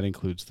 and that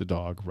includes the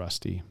dog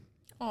Rusty.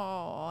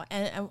 Oh,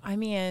 and I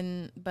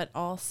mean, but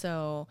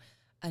also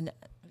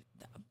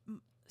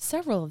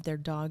several of their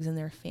dogs in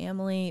their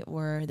family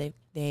where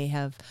they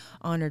have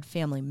honored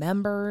family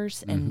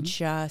members and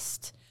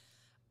just,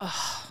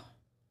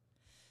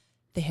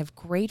 they have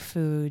great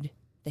food.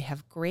 They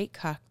have great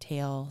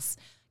cocktails.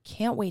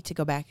 Can't wait to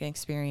go back and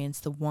experience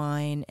the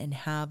wine and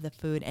have the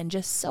food, and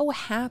just so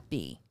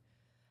happy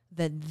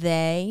that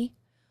they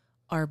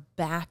are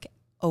back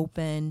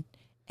open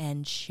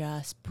and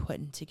just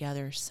putting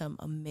together some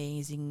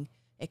amazing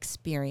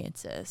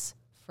experiences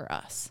for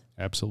us.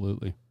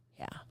 Absolutely.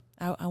 Yeah.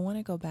 I want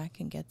to go back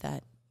and get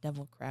that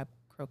deviled crab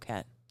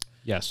croquette.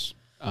 Yes.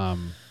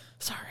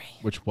 Sorry.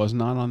 Which was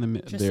not on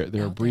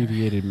their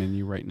abbreviated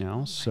menu right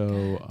now.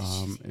 So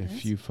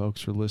if you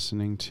folks are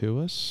listening to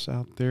us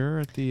out there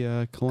at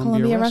the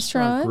Columbia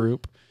Restaurant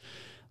Group,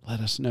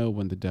 let us know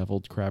when the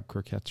deviled crab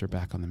croquettes are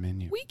back on the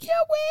menu. We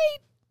can't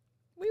wait.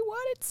 We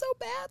want it so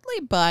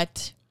badly,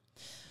 but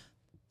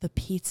the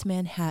Pete's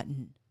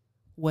Manhattan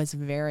was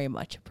very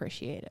much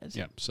appreciated.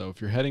 Yeah. So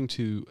if you're heading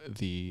to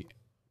the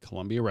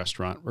Columbia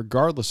restaurant,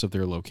 regardless of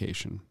their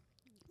location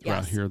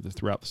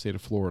throughout the state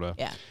of Florida,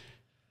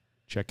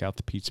 check out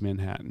the Pete's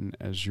Manhattan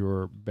as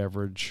your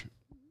beverage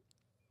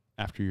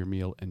after your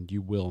meal, and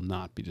you will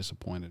not be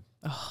disappointed.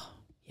 Oh,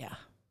 yeah.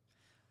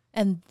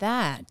 And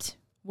that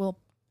will,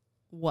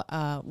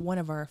 one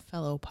of our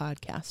fellow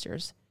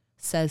podcasters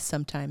says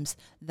sometimes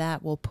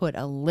that will put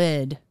a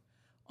lid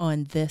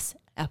on this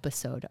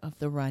episode of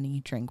the Run,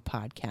 Eat, Drink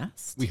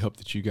podcast. We hope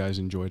that you guys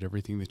enjoyed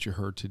everything that you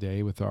heard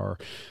today with our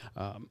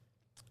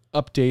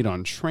update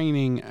on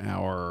training,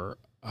 our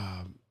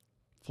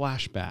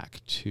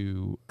flashback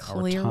to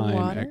Clearwater? our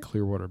time at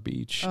Clearwater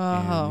Beach,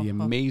 and the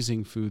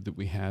amazing food that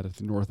we had at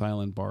the North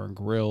Island Bar and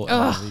Grill,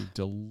 and the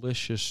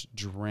delicious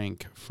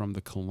drink from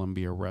the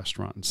Columbia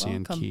restaurant in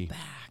Sand Key. Welcome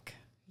back.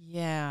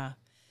 Yeah.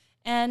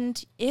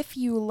 And if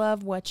you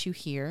love what you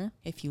hear,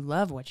 if you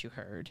love what you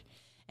heard,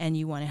 and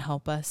you want to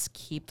help us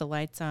keep the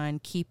lights on,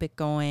 keep it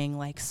going,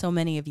 like so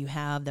many of you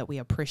have that we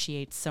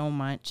appreciate so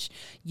much,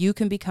 you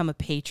can become a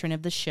patron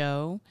of the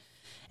show.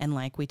 And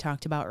like we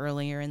talked about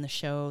earlier in the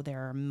show,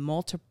 there are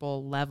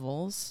multiple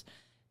levels,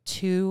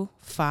 $2,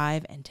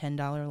 $5, and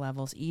 $10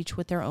 levels, each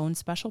with their own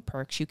special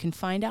perks. You can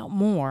find out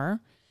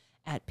more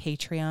at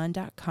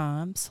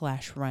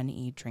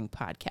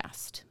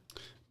patreon.com/runeatdrinkpodcast.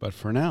 But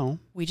for now,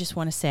 we just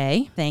want to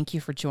say thank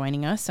you for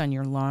joining us on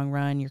your long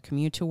run, your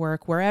commute to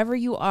work, wherever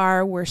you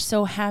are. We're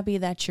so happy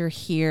that you're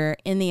here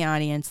in the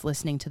audience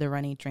listening to the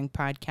Run, Eat, Drink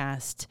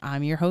podcast.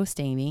 I'm your host,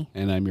 Amy.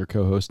 And I'm your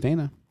co-host,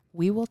 Dana.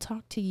 We will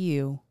talk to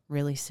you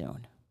really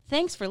soon.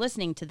 Thanks for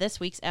listening to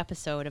this week's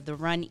episode of the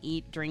Run,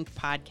 Eat, Drink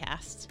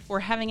podcast. We're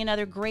having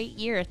another great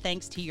year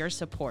thanks to your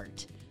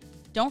support.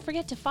 Don't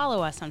forget to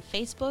follow us on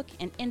Facebook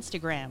and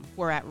Instagram.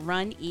 We're at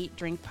Run, Eat,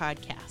 Drink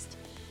Podcast.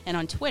 And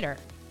on Twitter,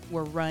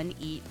 we're Run,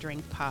 Eat,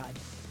 Drink Pod.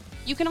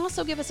 You can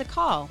also give us a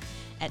call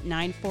at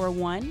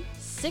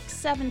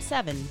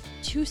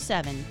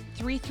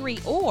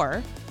 941-677-2733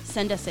 or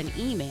send us an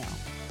email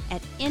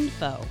at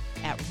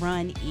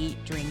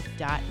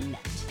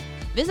info@runeatdrink.net.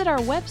 Visit our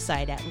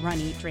website at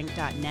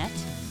runeatdrink.net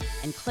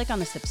and click on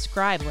the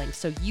subscribe link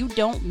so you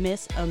don't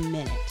miss a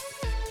minute.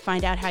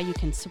 Find out how you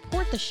can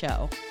support the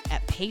show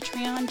at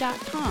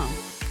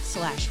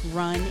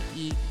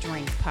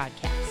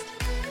patreon.com/runeatdrinkpodcast.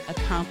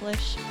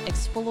 Accomplish,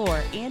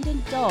 explore, and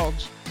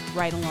indulge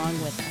right along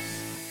with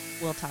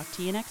us. We'll talk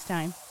to you next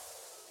time.